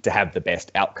to have the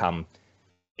best outcome.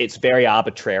 It's very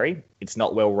arbitrary. It's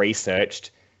not well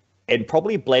researched, and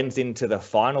probably blends into the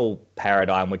final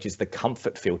paradigm, which is the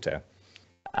comfort filter.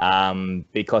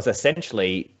 Because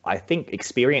essentially, I think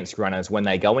experienced runners, when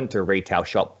they go into a retail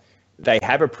shop, they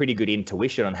have a pretty good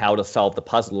intuition on how to solve the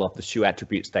puzzle of the shoe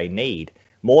attributes they need,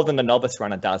 more than a novice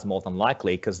runner does, more than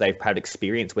likely, because they've had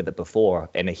experience with it before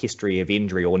and a history of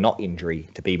injury or not injury,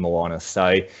 to be more honest.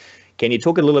 So can you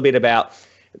talk a little bit about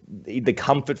the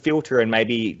comfort filter and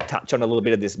maybe touch on a little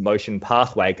bit of this motion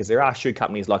pathway, because there are shoe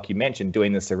companies, like you mentioned,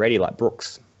 doing this already, like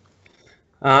Brooks?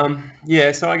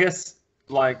 Yeah, so I guess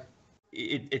like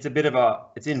it's a bit of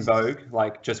it's in vogue,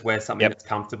 like just wear something that's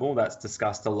comfortable. That's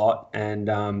discussed a lot,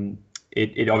 and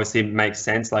it obviously makes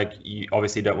sense. Like you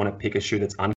obviously don't want to pick a shoe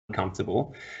that's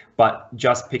uncomfortable, but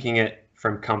just picking it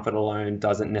from comfort alone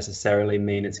doesn't necessarily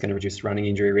mean it's going to reduce running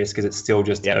injury risk, because it's still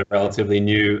just a relatively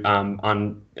new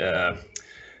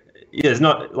it's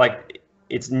not like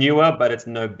it's newer, but it's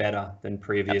no better than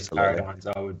previous paradigms,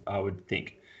 I would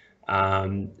think.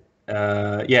 And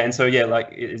so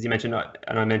like as you mentioned,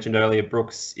 and I mentioned earlier,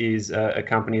 Brooks is a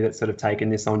company that's sort of taken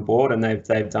this on board, and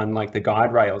they've done like the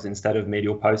guide rails instead of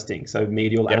medial posting, so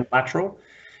medial and lateral.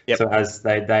 So as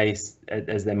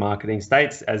as their marketing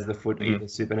states, as the foot either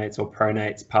supinates or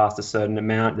pronates past a certain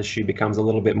amount, the shoe becomes a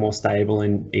little bit more stable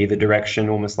in either direction,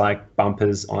 almost like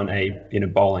bumpers in a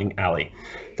bowling alley.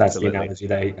 That's the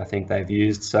analogy I think they've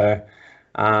used. So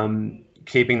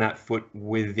keeping that foot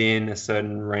within a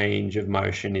certain range of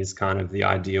motion is kind of the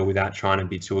ideal, without trying to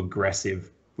be too aggressive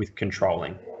with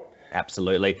controlling.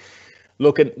 Absolutely.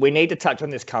 Look, we need to touch on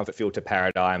this comfort filter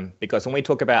paradigm, because when we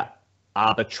talk about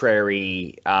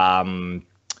arbitrary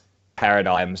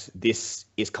paradigms, this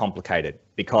is complicated,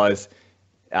 because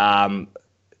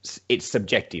it's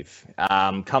subjective.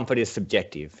 Comfort is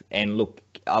subjective. And look,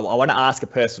 I want to ask a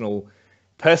personal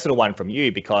one from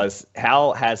you, because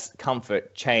how has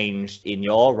comfort changed in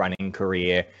your running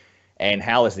career, and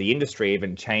how has the industry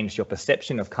even changed your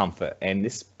perception of comfort? And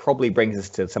this probably brings us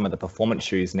to some of the performance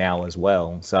shoes now as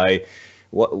well. So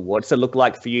what's it look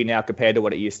like for you now compared to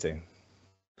what it used to?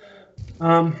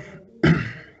 I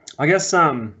guess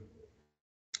it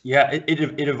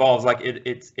evolves. Like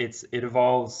it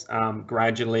evolves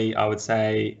gradually, I would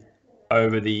say,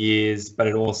 over the years, but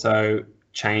it also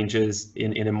changes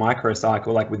in a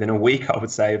microcycle, like within a week, I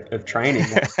would say, of training.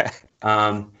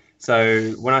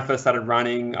 So when I first started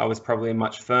running, I was probably in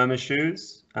much firmer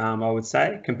shoes, I would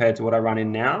say, compared to what I run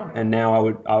in now. And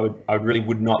now I really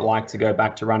would not like to go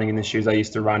back to running in the shoes I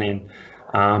used to run in.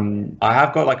 I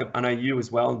have got I know you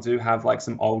as well do have like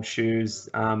some old shoes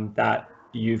that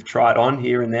you've tried on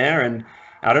here and there, and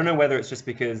I don't know whether it's just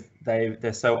because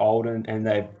they're so old and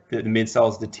the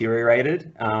midsole's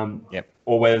deteriorated,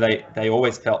 or whether they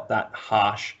always felt that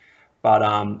harsh. But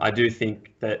I do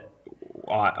think that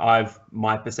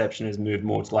my perception has moved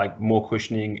more to like more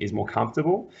cushioning is more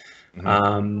comfortable.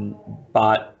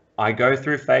 But I go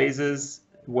through phases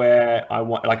where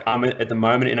I'm at the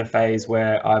moment in a phase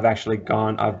where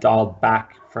I've dialed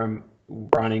back from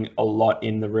running a lot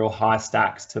in the real high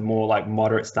stacks to more like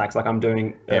moderate stacks. Like I'm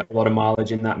doing a lot of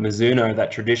mileage in that Mizuno,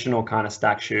 that traditional kind of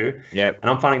stack shoe. And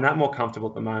I'm finding that more comfortable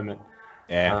at the moment.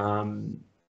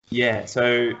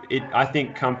 So I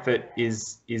think comfort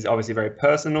is obviously very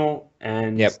personal,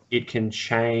 and it can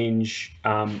change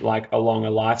like along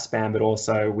a lifespan, but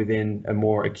also within a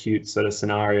more acute sort of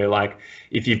scenario. Like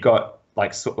if you've got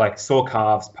like sore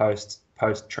calves post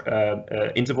post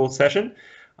interval session.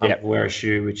 Wear a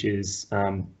shoe which is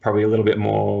probably a little bit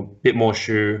more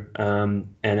shoe and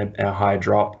a higher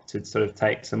drop to sort of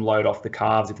take some load off the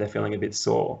calves if they're feeling a bit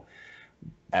sore.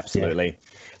 Absolutely.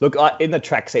 Yeah. Look, in the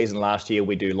track season last year,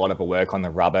 we do a lot of work on the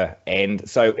rubber. And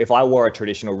so if I wore a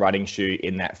traditional running shoe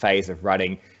in that phase of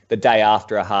running, the day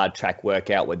after a hard track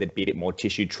workout where there'd be a bit more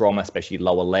tissue trauma, especially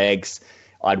lower legs,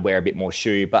 I'd wear a bit more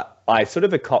shoe. But I sort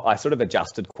of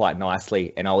adjusted quite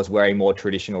nicely, and I was wearing more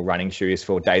traditional running shoes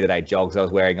for day-to-day jogs. I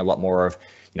was wearing a lot more of,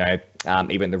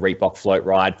 even the Reebok Float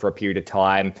Ride for a period of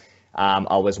time.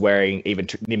 I was wearing even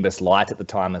Nimbus Light at the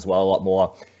time as well, a lot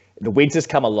more. The winter's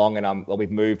come along, and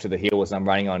we've moved to the hills, and I'm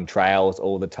running on trails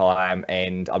all the time,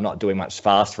 and I'm not doing much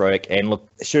fast work. And look,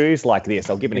 shoes like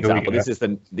this, I'll give an example. This is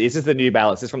the New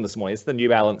Balance. This is from this morning. This is the New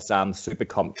Balance Super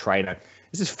Comp Trainer.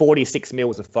 This is 46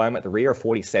 mils of foam at the rear, or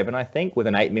 47, I think, with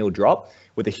an 8 mil drop,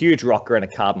 with a huge rocker and a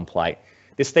carbon plate.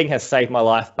 This thing has saved my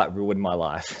life, but ruined my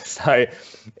life. So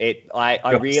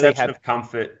I really have of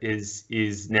comfort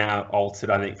is now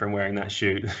altered, I think, from wearing that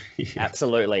shoe.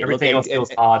 Absolutely. Everything else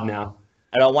feels hard now.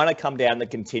 And I want to come down the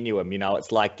continuum,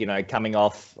 it's like, coming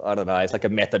off, I don't know, it's like a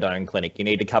methadone clinic. You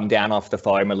need to come down off the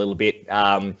foam a little bit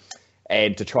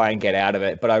and to try and get out of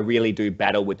it. But I really do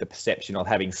battle with the perception of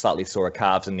having slightly sore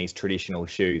calves in these traditional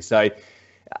shoes. So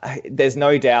there's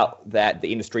no doubt that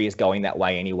the industry is going that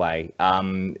way anyway.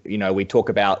 We talk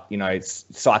about,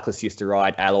 cyclists used to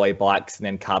ride alloy bikes, and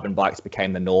then carbon bikes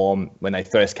became the norm. When they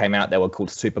first came out, they were called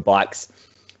super bikes.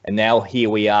 And now here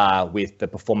we are with the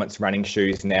performance running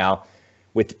shoes now,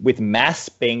 with mass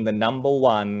being the number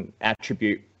one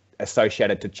attribute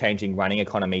associated to changing running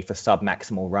economy for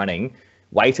sub-maximal running.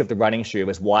 Weight of the running shoe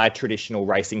was why traditional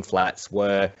racing flats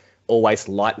were always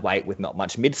lightweight with not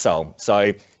much midsole.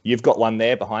 So you've got one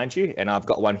there behind you, and I've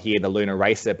got one here, the Lunar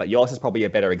Racer, but yours is probably a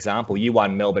better example. You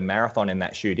won Melbourne Marathon in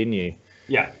that shoe, didn't you?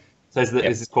 Yeah. So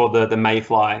this is called the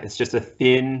Mayfly. It's just a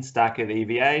thin stack of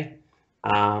EVA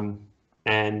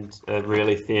and a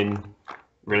really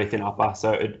thin upper.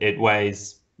 So it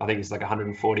weighs, I think it's like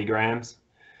 140 grams.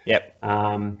 Yep.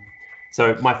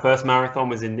 So my first marathon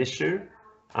was in this shoe,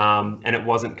 and it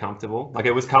wasn't comfortable. Like,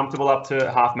 it was comfortable up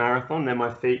to half marathon. Then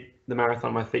my feet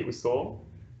were sore.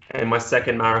 And my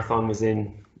second marathon was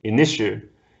in this shoe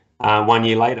 1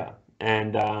 year later.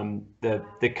 And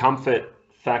the comfort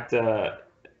factor,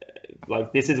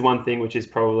 like, this is one thing which is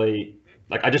probably,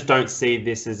 like, I just don't see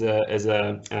this as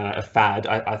a fad.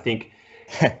 I think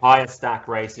higher stack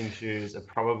racing shoes are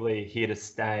probably here to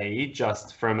stay,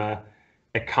 just from a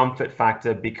comfort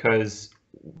factor, because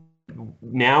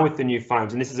now with the new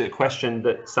foams, and this is a question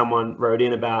that someone wrote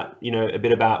in about, a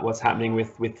bit about what's happening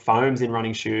with foams in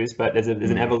running shoes, but there's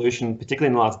an evolution, particularly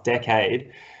in the last decade,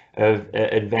 of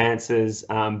advances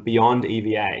beyond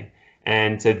EVA.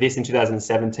 And so this, in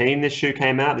 2017, this shoe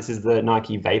came out. This is the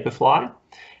Nike Vaporfly.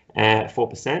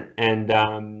 4%,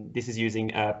 and this is using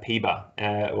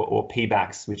PBA or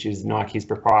PBAX, which is Nike's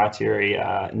proprietary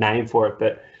name for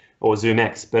it, or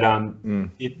ZoomX. But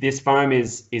this foam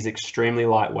is extremely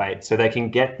lightweight, so they can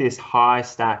get this high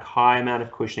amount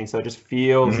of cushioning. So it just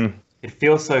feels it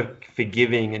feels so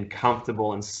forgiving and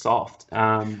comfortable and soft,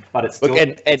 but it's still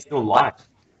it's still light.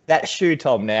 That shoe,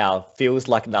 Tom, now feels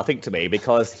like nothing to me,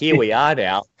 because here we are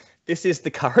now. This is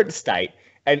the current state.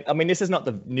 And I mean, this is not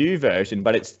the new version,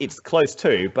 but it's close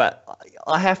to. But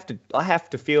I have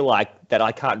to feel like that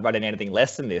I can't run in anything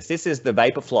less than this. This is the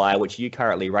Vaporfly, which you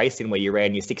currently race in, where you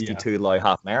ran your 62 low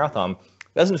half marathon.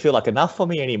 It doesn't feel like enough for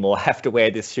me anymore. I have to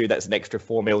wear this shoe that's an extra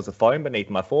 4 mils of foam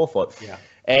beneath my forefoot. Yeah.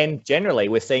 And generally,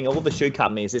 we're seeing all the shoe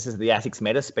companies. This is the Asics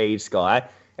Metaspeed Sky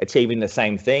achieving the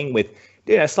same thing with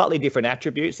slightly different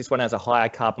attributes. This one has a higher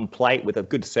carbon plate with a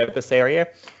good surface area.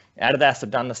 Adidas have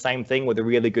done the same thing with a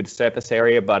really good surface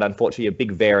area, but unfortunately a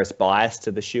big varus bias to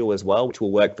the shoe as well, which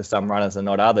will work for some runners and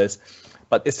not others.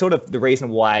 But it's sort of the reason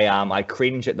why I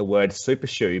cringe at the word super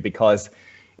shoe, because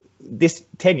this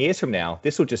 10 years from now,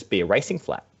 this will just be a racing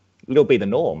flat. It'll be the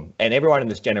norm. And everyone in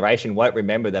this generation won't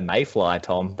remember the Mayfly,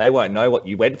 Tom. They won't know what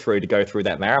you went through to go through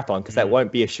that marathon, because that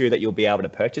won't be a shoe that you'll be able to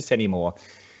purchase anymore.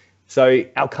 So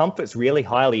our comfort's really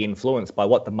highly influenced by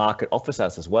what the market offers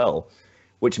us as well,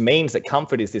 which means that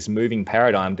comfort is this moving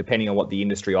paradigm depending on what the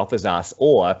industry offers us,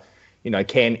 or,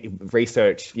 can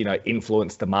research,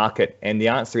 influence the market? And the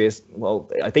answer is, well,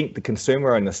 I think the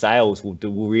consumer and the sales will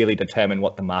really determine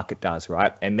what the market does,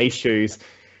 right? And these shoes,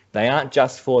 they aren't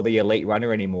just for the elite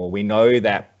runner anymore. We know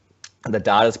that the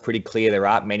data is pretty clear. There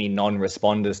aren't many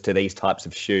non-responders to these types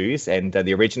of shoes. And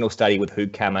the original study with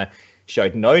Hoogkamer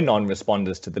showed no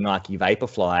non-responders to the Nike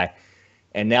Vaporfly.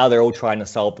 And now they're all trying to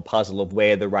solve the puzzle of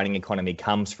where the running economy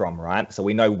comes from, right? So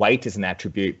we know weight is an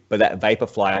attribute, but that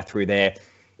Vaporfly through there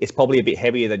is probably a bit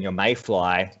heavier than your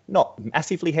Mayfly. Not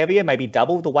massively heavier, maybe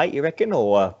double the weight, you reckon,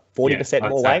 or 40%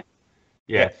 more weight?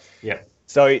 Yeah.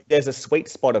 So there's a sweet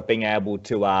spot of being able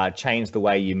to change the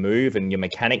way you move and your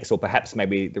mechanics, or perhaps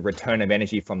maybe the return of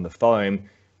energy from the foam,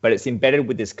 but it's embedded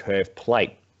with this curved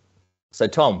plate. So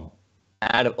Tom,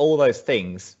 out of all those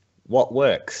things, what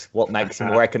works? What makes it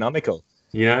more economical?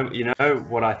 You know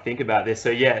what I think about this.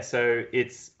 So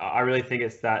I really think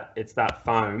it's that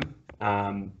foam.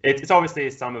 It's obviously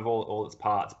a sum of all its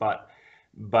parts, but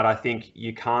I think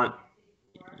you can't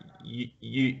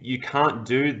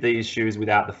do these shoes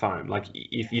without the foam. Like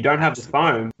if you don't have the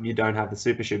foam, you don't have the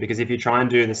super shoe, because if you try and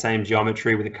do the same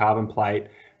geometry with a carbon plate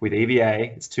with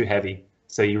EVA, it's too heavy.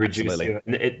 So you reduce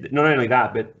not only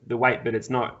that, but the weight, but it's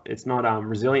not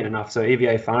resilient enough. So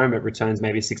EVA foam, it returns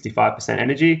maybe 65%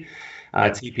 energy.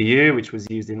 TPU, which was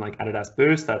used in like Adidas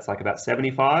Boost, that's like about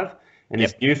 75. And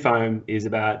this new foam is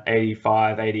about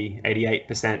 85, 80,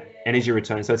 88% energy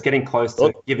return. So it's getting close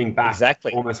to giving back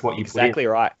almost what you put in. Exactly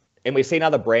right. And we've seen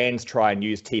other brands try and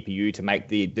use TPU to make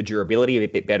the durability a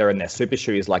bit better in their super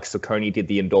shoes, like Saucony did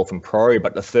the Endorphin Pro,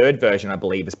 but the third version, I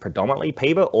believe, is predominantly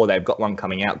PIBA, or they've got one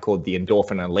coming out called the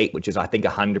Endorphin Elite, which is, I think,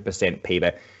 100%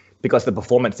 PIBA, because the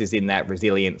performance is in that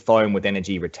resilient foam with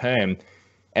energy return.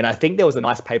 And I think there was a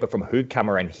nice paper from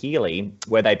Hoodcummer and Healy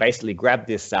where they basically grabbed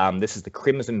this, this is the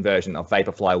Crimson version of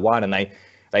Vaporfly 1, and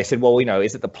they said, well,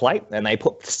 is it the plate? And they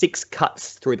put 6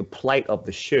 cuts through the plate of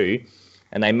the shoe,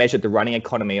 and they measured the running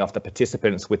economy of the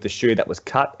participants with the shoe that was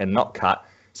cut and not cut.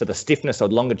 So the stiffness or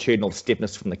longitudinal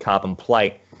stiffness from the carbon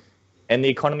plate, and the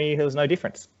economy, there was no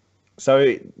difference.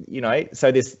 So,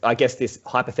 so this, I guess, this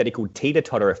hypothetical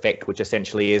teeter-totter effect, which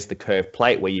essentially is the curved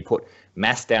plate where you put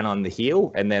mass down on the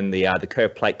heel and then the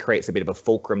curved plate creates a bit of a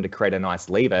fulcrum to create a nice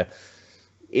lever,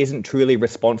 isn't truly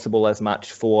responsible as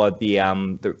much for the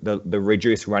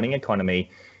reduced running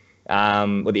economy,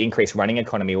 or the increased running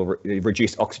economy, or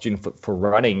reduced oxygen for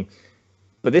running.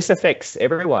 But this affects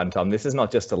everyone, Tom. This is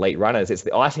not just elite runners. It's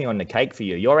the icing on the cake for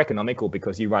you. You're economical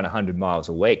because you run 100 miles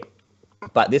a week.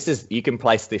 But you can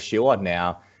place this shoe on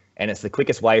now, and it's the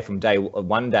quickest way from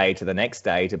one day to the next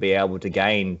day to be able to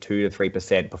gain 2 to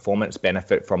 3% performance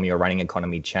benefit from your running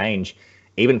economy change,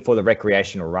 even for the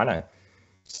recreational runner.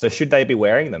 So should they be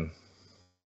wearing them?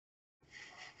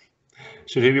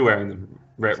 Should who be wearing them?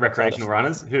 Recreational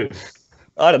runners? Who?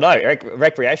 I don't know.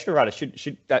 Recreational runners,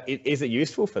 is it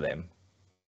useful for them?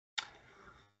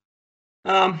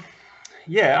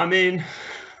 Yeah, I mean...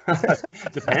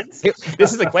 Depends.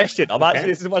 This is a question. I'm actually.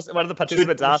 This is what one of the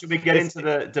participants asked. Should we get into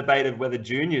the debate of whether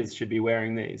juniors should be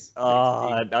wearing these?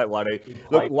 I don't want to.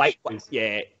 Look, wait.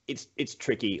 Yeah, it's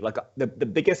tricky. Like the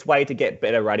biggest way to get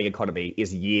better running economy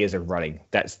is years of running.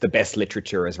 That's the best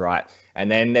literature is right. And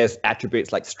then there's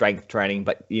attributes like strength training,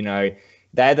 but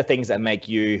they're the things that make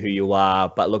you who you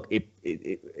are. But look,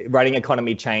 running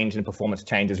economy change and performance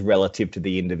change is relative to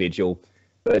the individual.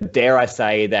 But dare I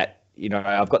say that.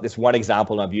 I've got this one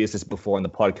example, and I've used this before in the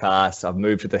podcast. I've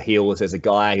moved to the hills. There's a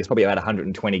guy, he's probably about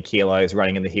 120 kilos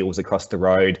running in the hills across the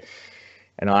road.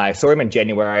 And I saw him in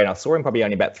January, and I saw him probably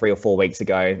only about 3 or 4 weeks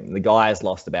ago. The guy has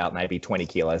lost about maybe 20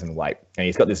 kilos in weight. And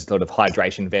he's got this sort of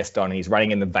hydration vest on, and he's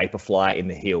running in the Vaporfly in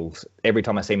the hills. Every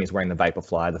time I see him, he's wearing the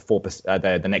Vaporfly,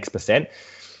 the next percent.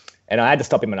 And I had to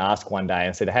stop him and ask one day, and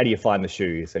I said, how do you find the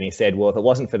shoes? And he said, well, if it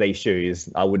wasn't for these shoes,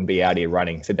 I wouldn't be out here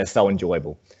running. He said, they're so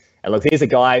enjoyable. And look, here's a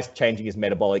guy changing his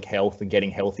metabolic health and getting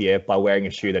healthier by wearing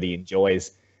a shoe that he enjoys.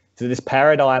 So this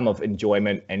paradigm of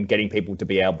enjoyment and getting people to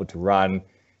be able to run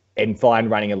and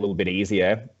find running a little bit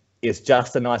easier is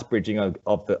just a nice bridging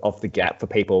of the gap for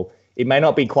people. It may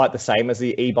not be quite the same as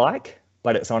the e-bike,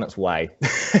 but it's on its way.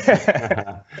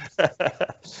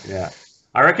 Yeah.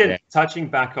 I reckon touching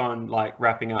back on like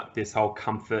wrapping up this whole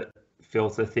comfort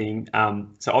filter thing.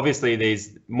 So obviously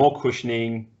these more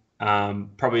cushioning,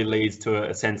 probably leads to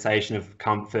a sensation of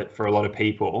comfort for a lot of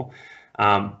people.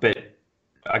 But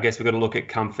I guess we've got to look at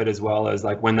comfort as well as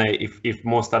like when if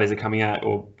more studies are coming out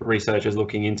or researchers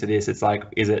looking into this, it's like,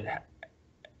 is it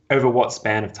over what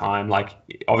span of time? Like,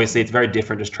 obviously it's very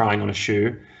different just trying on a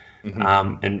shoe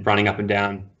and running up and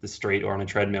down the street or on a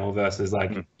treadmill versus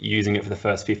like using it for the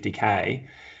first 50K.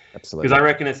 Absolutely. Because I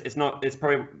reckon it's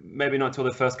probably maybe not till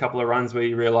the first couple of runs where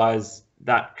you realize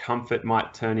that comfort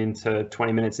might turn into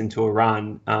 20 minutes into a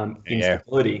run,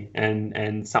 instability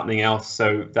and something else.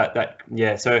 So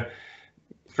so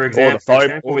for example,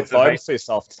 the foam's too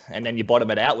soft, and then you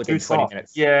bottom it out within 20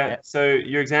 minutes. Yeah. So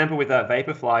your example with that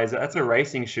Vaporfly is that's a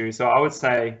racing shoe. So I would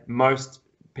say most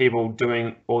people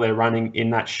doing all their running in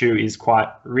that shoe is quite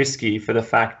risky for the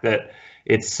fact that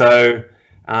it's so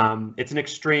it's an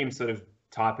extreme sort of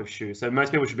type of shoe. So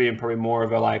most people should be in probably more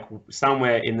of a like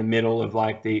somewhere in the middle of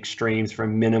like the extremes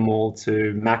from minimal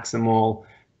to maximal,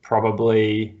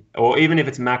 probably, or even if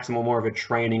it's maximal, more of a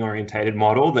training orientated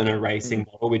model than a racing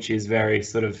model, which is very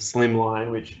sort of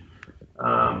slimline, which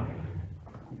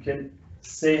you can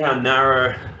see how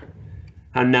narrow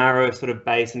sort of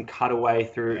base and cutaway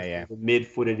through the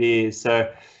midfoot it is.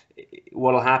 So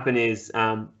what'll happen is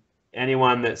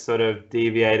anyone that's sort of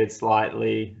deviated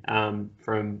slightly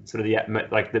from sort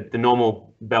of the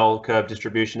normal bell curve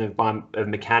distribution of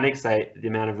mechanics, say the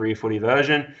amount of rear foot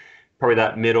eversion, probably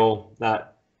that middle, that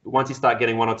once you start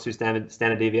getting 1 or 2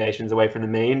 standard deviations away from the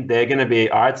mean, they're going to be,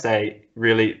 I'd say,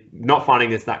 really not finding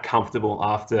this that comfortable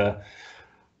after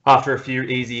a few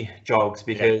easy jogs,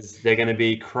 because they're going to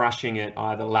be crushing it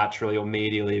either laterally or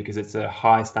medially, because it's a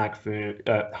high stack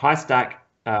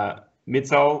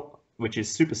midsole, which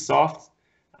is super soft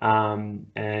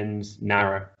and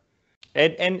narrow.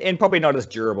 And probably not as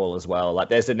durable as well. Like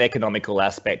there's an economical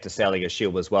aspect to selling a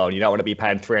shoe as well. You don't want to be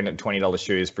paying $320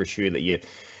 shoes for a shoe that you...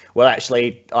 Well,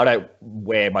 actually, I don't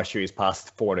wear my shoes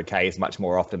past 400Ks much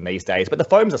more often these days, but the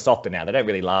foams are softer now. They don't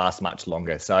really last much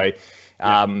longer. So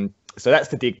so that's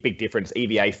the big difference.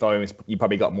 EVA foams, you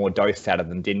probably got more dose out of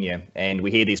them, didn't you? And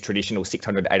we hear these traditional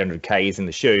 600, 800Ks in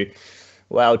the shoe.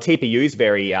 Well,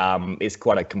 TPU is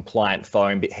quite a compliant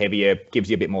foam, a bit heavier, gives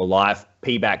you a bit more life.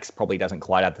 P-Backs probably doesn't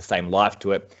quite have the same life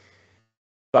to it.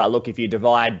 But look, if you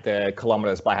divide the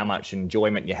kilometers by how much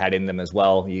enjoyment you had in them as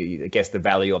well, I guess the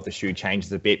value of the shoe changes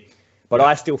a bit. But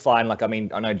I still find,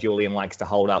 I know Julian likes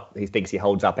to he thinks he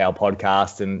holds up our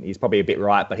podcast, and he's probably a bit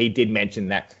right, but he did mention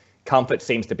that comfort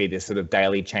seems to be this sort of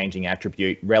daily changing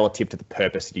attribute relative to the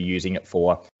purpose you're using it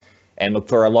for. And look,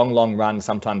 for a long run,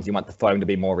 sometimes you want the foam to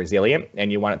be more resilient, and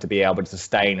you want it to be able to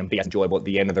sustain and be as enjoyable at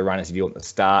the end of the run as you do at the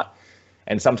start.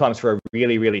 And sometimes for a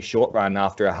really, really short run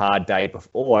after a hard day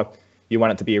before, you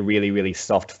want it to be a really, really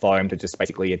soft foam to just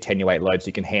basically attenuate load so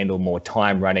you can handle more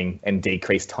time running and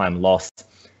decrease time lost.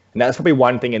 And that's probably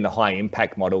one thing in the high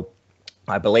impact model.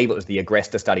 I believe it was the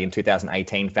Agresta study in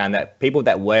 2018 found that people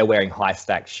that were wearing high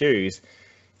stacked shoes,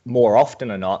 more often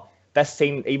than not,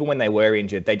 even when they were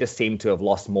injured, they just seemed to have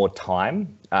lost more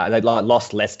time. They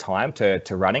lost less time to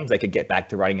running. They could get back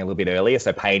to running a little bit earlier,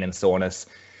 so pain and soreness.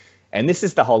 And this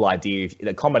is the whole idea,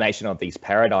 the combination of these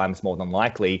paradigms, more than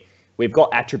likely. We've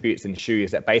got attributes in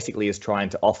shoes that basically is trying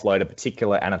to offload a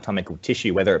particular anatomical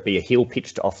tissue, whether it be a heel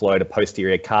pitch to offload a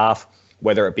posterior calf,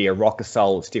 whether it be a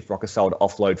stiff rocker sole to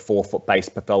offload forefoot base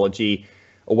pathology,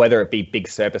 or whether it be big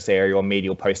surface area or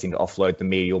medial posting to offload the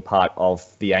medial part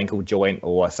of the ankle joint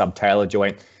or subtalar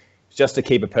joint, just to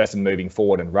keep a person moving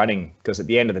forward and running. Because at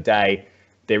the end of the day,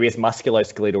 there is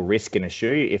musculoskeletal risk in a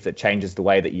shoe if it changes the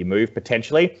way that you move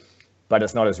potentially, but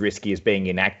it's not as risky as being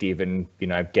inactive and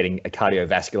getting a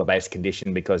cardiovascular based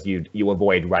condition because you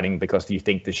avoid running because you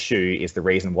think the shoe is the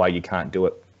reason why you can't do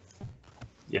it.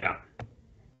 Yeah.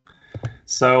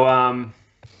 So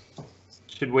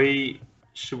should we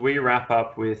wrap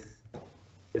up with,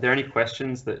 are there any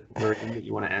questions that were in that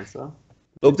you want to answer?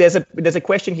 Look, there's a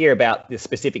question here about the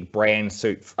specific brand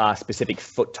suit, specific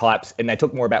foot types, and they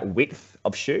talk more about width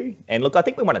of shoe. And look, I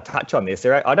think we want to touch on this.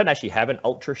 I don't actually have an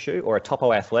ultra shoe or a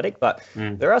Topo Athletic, but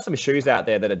there are some shoes out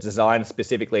there that are designed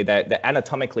specifically, they're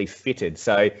anatomically fitted.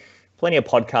 So plenty of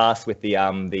podcasts with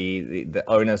the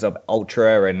owners of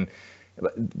Ultra, and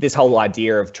this whole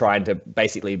idea of trying to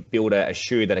basically build a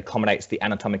shoe that accommodates the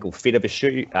anatomical fit of a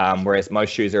shoe, whereas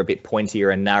most shoes are a bit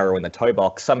pointier and narrow in the toe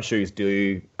box. Some shoes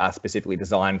are specifically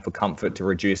designed for comfort to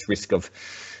reduce risk of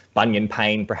bunion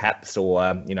pain, perhaps,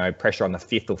 or pressure on the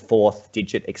fifth or fourth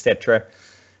digit, etc.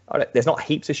 There's not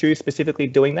heaps of shoes specifically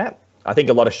doing that. I think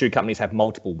a lot of shoe companies have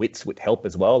multiple widths which help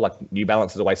as well. Like New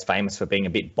Balance is always famous for being a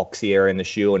bit boxier in the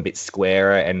shoe and a bit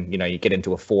squarer, and you get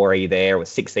into a 4E there or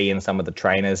 6E in some of the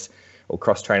trainers or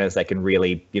cross trainers. They can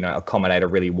really accommodate a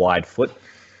really wide foot.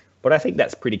 But I think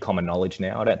that's pretty common knowledge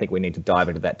now. I don't think we need to dive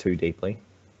into that too deeply.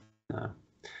 No.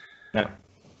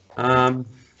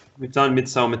 We've done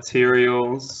midsole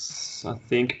materials, I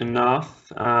think,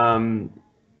 enough.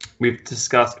 We've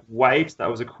discussed weight. That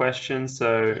was a question.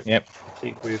 So yep. I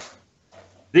think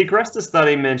the Agresta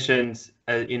study mentioned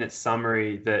in its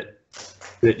summary that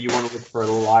you want to look for a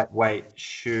lightweight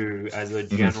shoe as a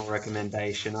general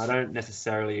recommendation. I don't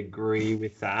necessarily agree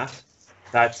with that.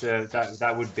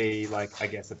 That would be like, I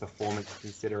guess, a performance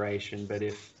consideration. But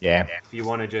if you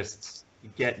want to just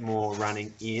get more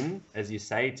running in, as you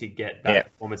say, to get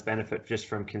that performance benefit just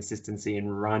from consistency in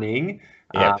running,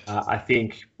 I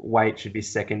think weight should be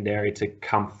secondary to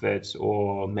comfort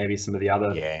or maybe some of the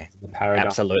other paradigms.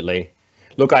 Absolutely.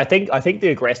 Look, I think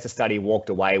the Agresta study walked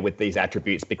away with these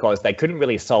attributes because they couldn't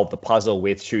really solve the puzzle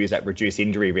with shoes that reduce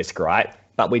injury risk, right?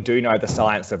 But we do know the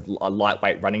science of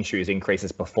lightweight running shoes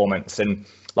increases performance. And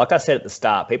like I said at the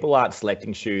start, people aren't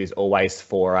selecting shoes always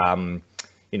for,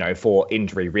 for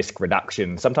injury risk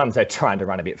reduction. Sometimes they're trying to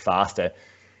run a bit faster.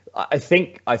 I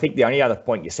think the only other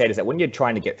point you said is that when you're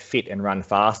trying to get fit and run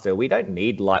faster, we don't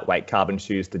need lightweight carbon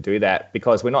shoes to do that,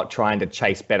 because we're not trying to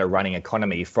chase better running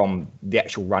economy from the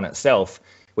actual run itself.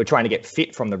 We're trying to get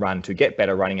fit from the run to get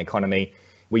better running economy.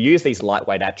 We use these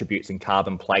lightweight attributes in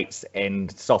carbon plates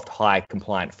and soft high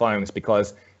compliant foams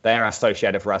because they are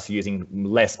associated for us using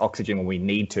less oxygen when we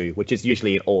need to, which is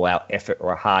usually an all-out effort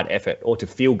or a hard effort, or to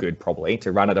feel good probably,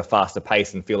 to run at a faster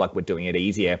pace and feel like we're doing it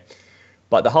easier.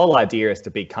 But the whole idea is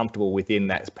to be comfortable within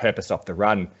that purpose of the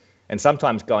run. And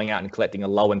sometimes going out and collecting a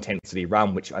low intensity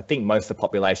run, which I think most of the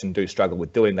population do struggle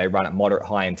with doing, they run at moderate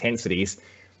high intensities.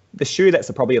 The shoe that's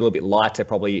probably a little bit lighter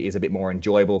probably is a bit more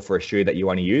enjoyable for a shoe that you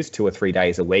only use 2 or 3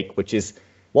 days a week, which is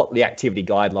what the activity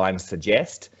guidelines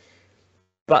suggest.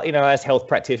 But, as health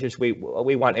practitioners, we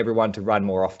want everyone to run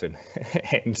more often.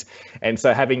 and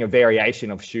so having a variation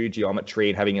of shoe geometry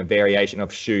and having a variation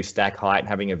of shoe stack height and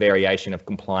having a variation of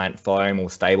compliant foam or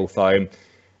stable foam,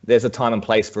 there's a time and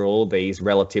place for all these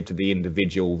relative to the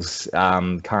individual's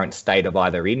current state of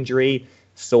either injury,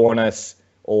 soreness,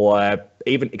 or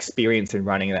even experience in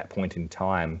running at that point in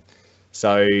time.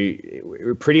 So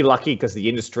we're pretty lucky because the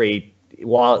industry,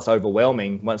 while it's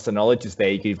overwhelming, once the knowledge is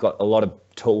there, you've got a lot of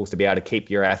tools to be able to keep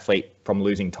your athlete from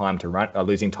losing time to run, or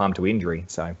losing time to injury.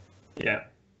 So yeah.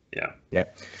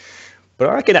 But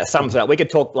I reckon that sums it up. We could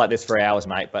talk like this for hours,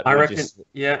 mate. But I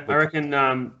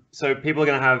reckon. So people are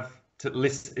going to have to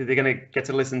listen. They're going to get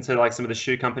to listen to like some of the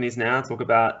shoe companies now talk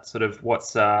about sort of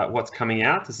what's coming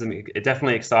out. This is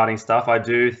definitely exciting stuff. I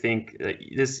do think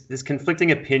there's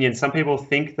conflicting opinions. Some people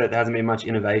think that there hasn't been much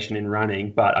innovation in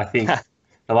running, but I think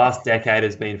the last decade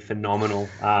has been phenomenal.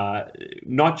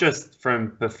 Not just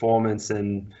from performance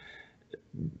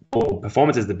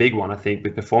performance is the big one, I think,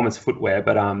 with performance footwear,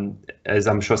 but as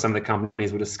I'm sure some of the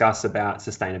companies will discuss about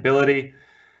sustainability.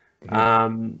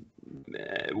 I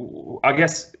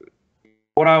guess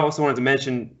what I also wanted to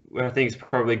mention, what I think is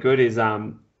probably good, is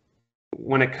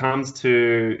when it comes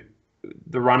to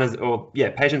the runners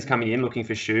patients coming in looking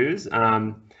for shoes,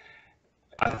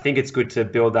 I think it's good to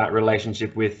build that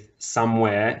relationship with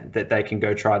somewhere that they can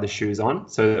go try the shoes on.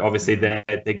 So obviously they're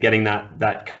getting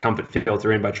that comfort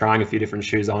filter in by trying a few different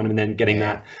shoes on, and then getting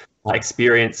that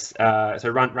experience. So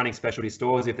running specialty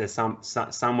stores, if there's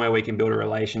somewhere we can build a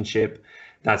relationship,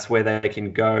 that's where they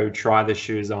can go try the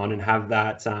shoes on and have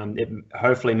that,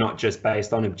 hopefully not just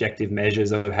based on objective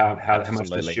measures of how much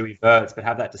the shoe everts, but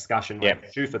have that discussion,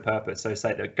 like shoe for purpose. So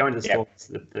say that going to the store,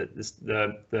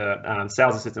 the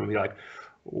sales assistant will be like,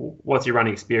 what's your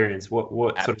running experience? What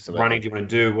sort of running do you want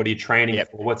to do? What are you training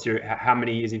for? How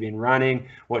many years have you been running?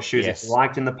 What shoes have you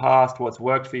liked in the past? What's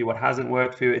worked for you? What hasn't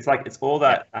worked for you? It's like, it's all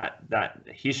that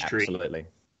history. Absolutely.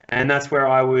 And that's where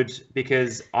I would,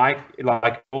 because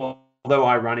although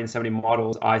I run in so many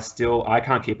models, I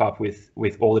can't keep up with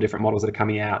all the different models that are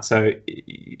coming out. So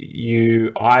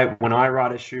when I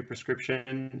write a shoe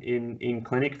prescription in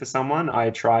clinic for someone,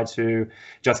 I try to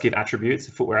just give attributes,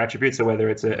 footwear attributes. So whether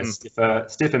it's a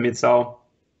stiffer midsole,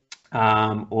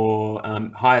 or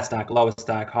higher stack, lower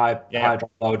stack, higher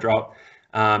drop, lower drop,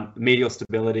 medial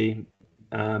stability,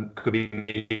 could be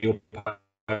medial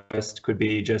post, could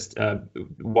be just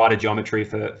wider geometry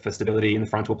for stability in the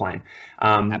frontal plane.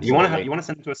 You want to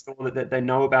send them to a store that they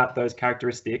know about those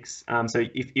characteristics. So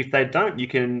if they don't, you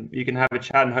can have a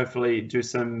chat and hopefully do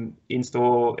some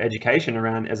in-store education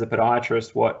around, as a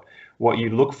podiatrist, what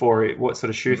you look for, what sort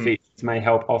of shoe features may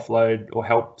help offload or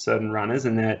help certain runners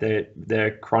and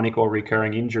their chronic or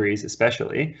recurring injuries,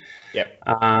 especially.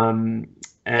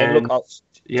 And look,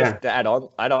 just to add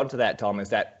on to that, Tom, is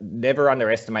that never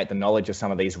underestimate the knowledge of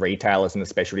some of these retailers and the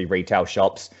specialty retail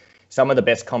shops. Some of the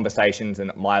best conversations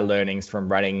and my learnings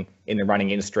from running in the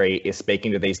running industry is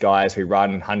speaking to these guys who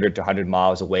run 100 to 100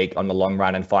 miles a week on the long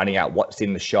run and finding out what's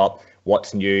in the shop,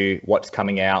 what's new, what's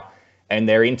coming out, and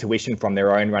their intuition from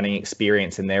their own running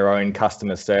experience and their own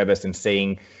customer service and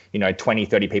seeing, 20,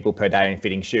 30 people per day and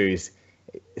fitting shoes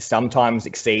sometimes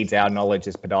exceeds our knowledge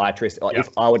as podiatrists. If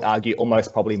I would argue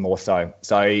almost probably more so.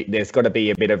 So there's got to be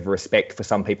a bit of respect for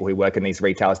some people who work in these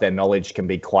retailers. Their knowledge can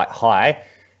be quite high,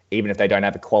 even if they don't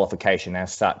have a qualification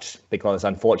as such, because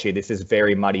unfortunately this is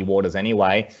very muddy waters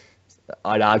anyway.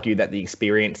 I'd argue that the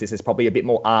experience, this is probably a bit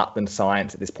more art than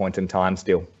science at this point in time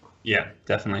still. Yeah,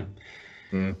 definitely.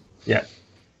 Yeah.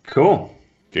 Cool.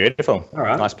 Beautiful. All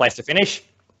right. Nice place to finish.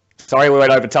 Sorry we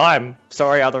went over time.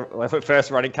 Sorry, other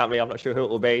first running company. I'm not sure who it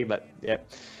will be, but yeah.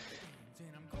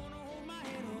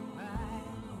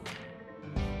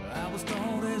 I was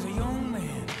told as a young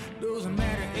man, doesn't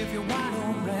matter if you're white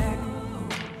or black.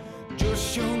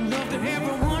 Just show love to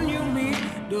everyone you meet.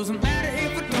 Doesn't matter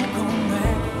if it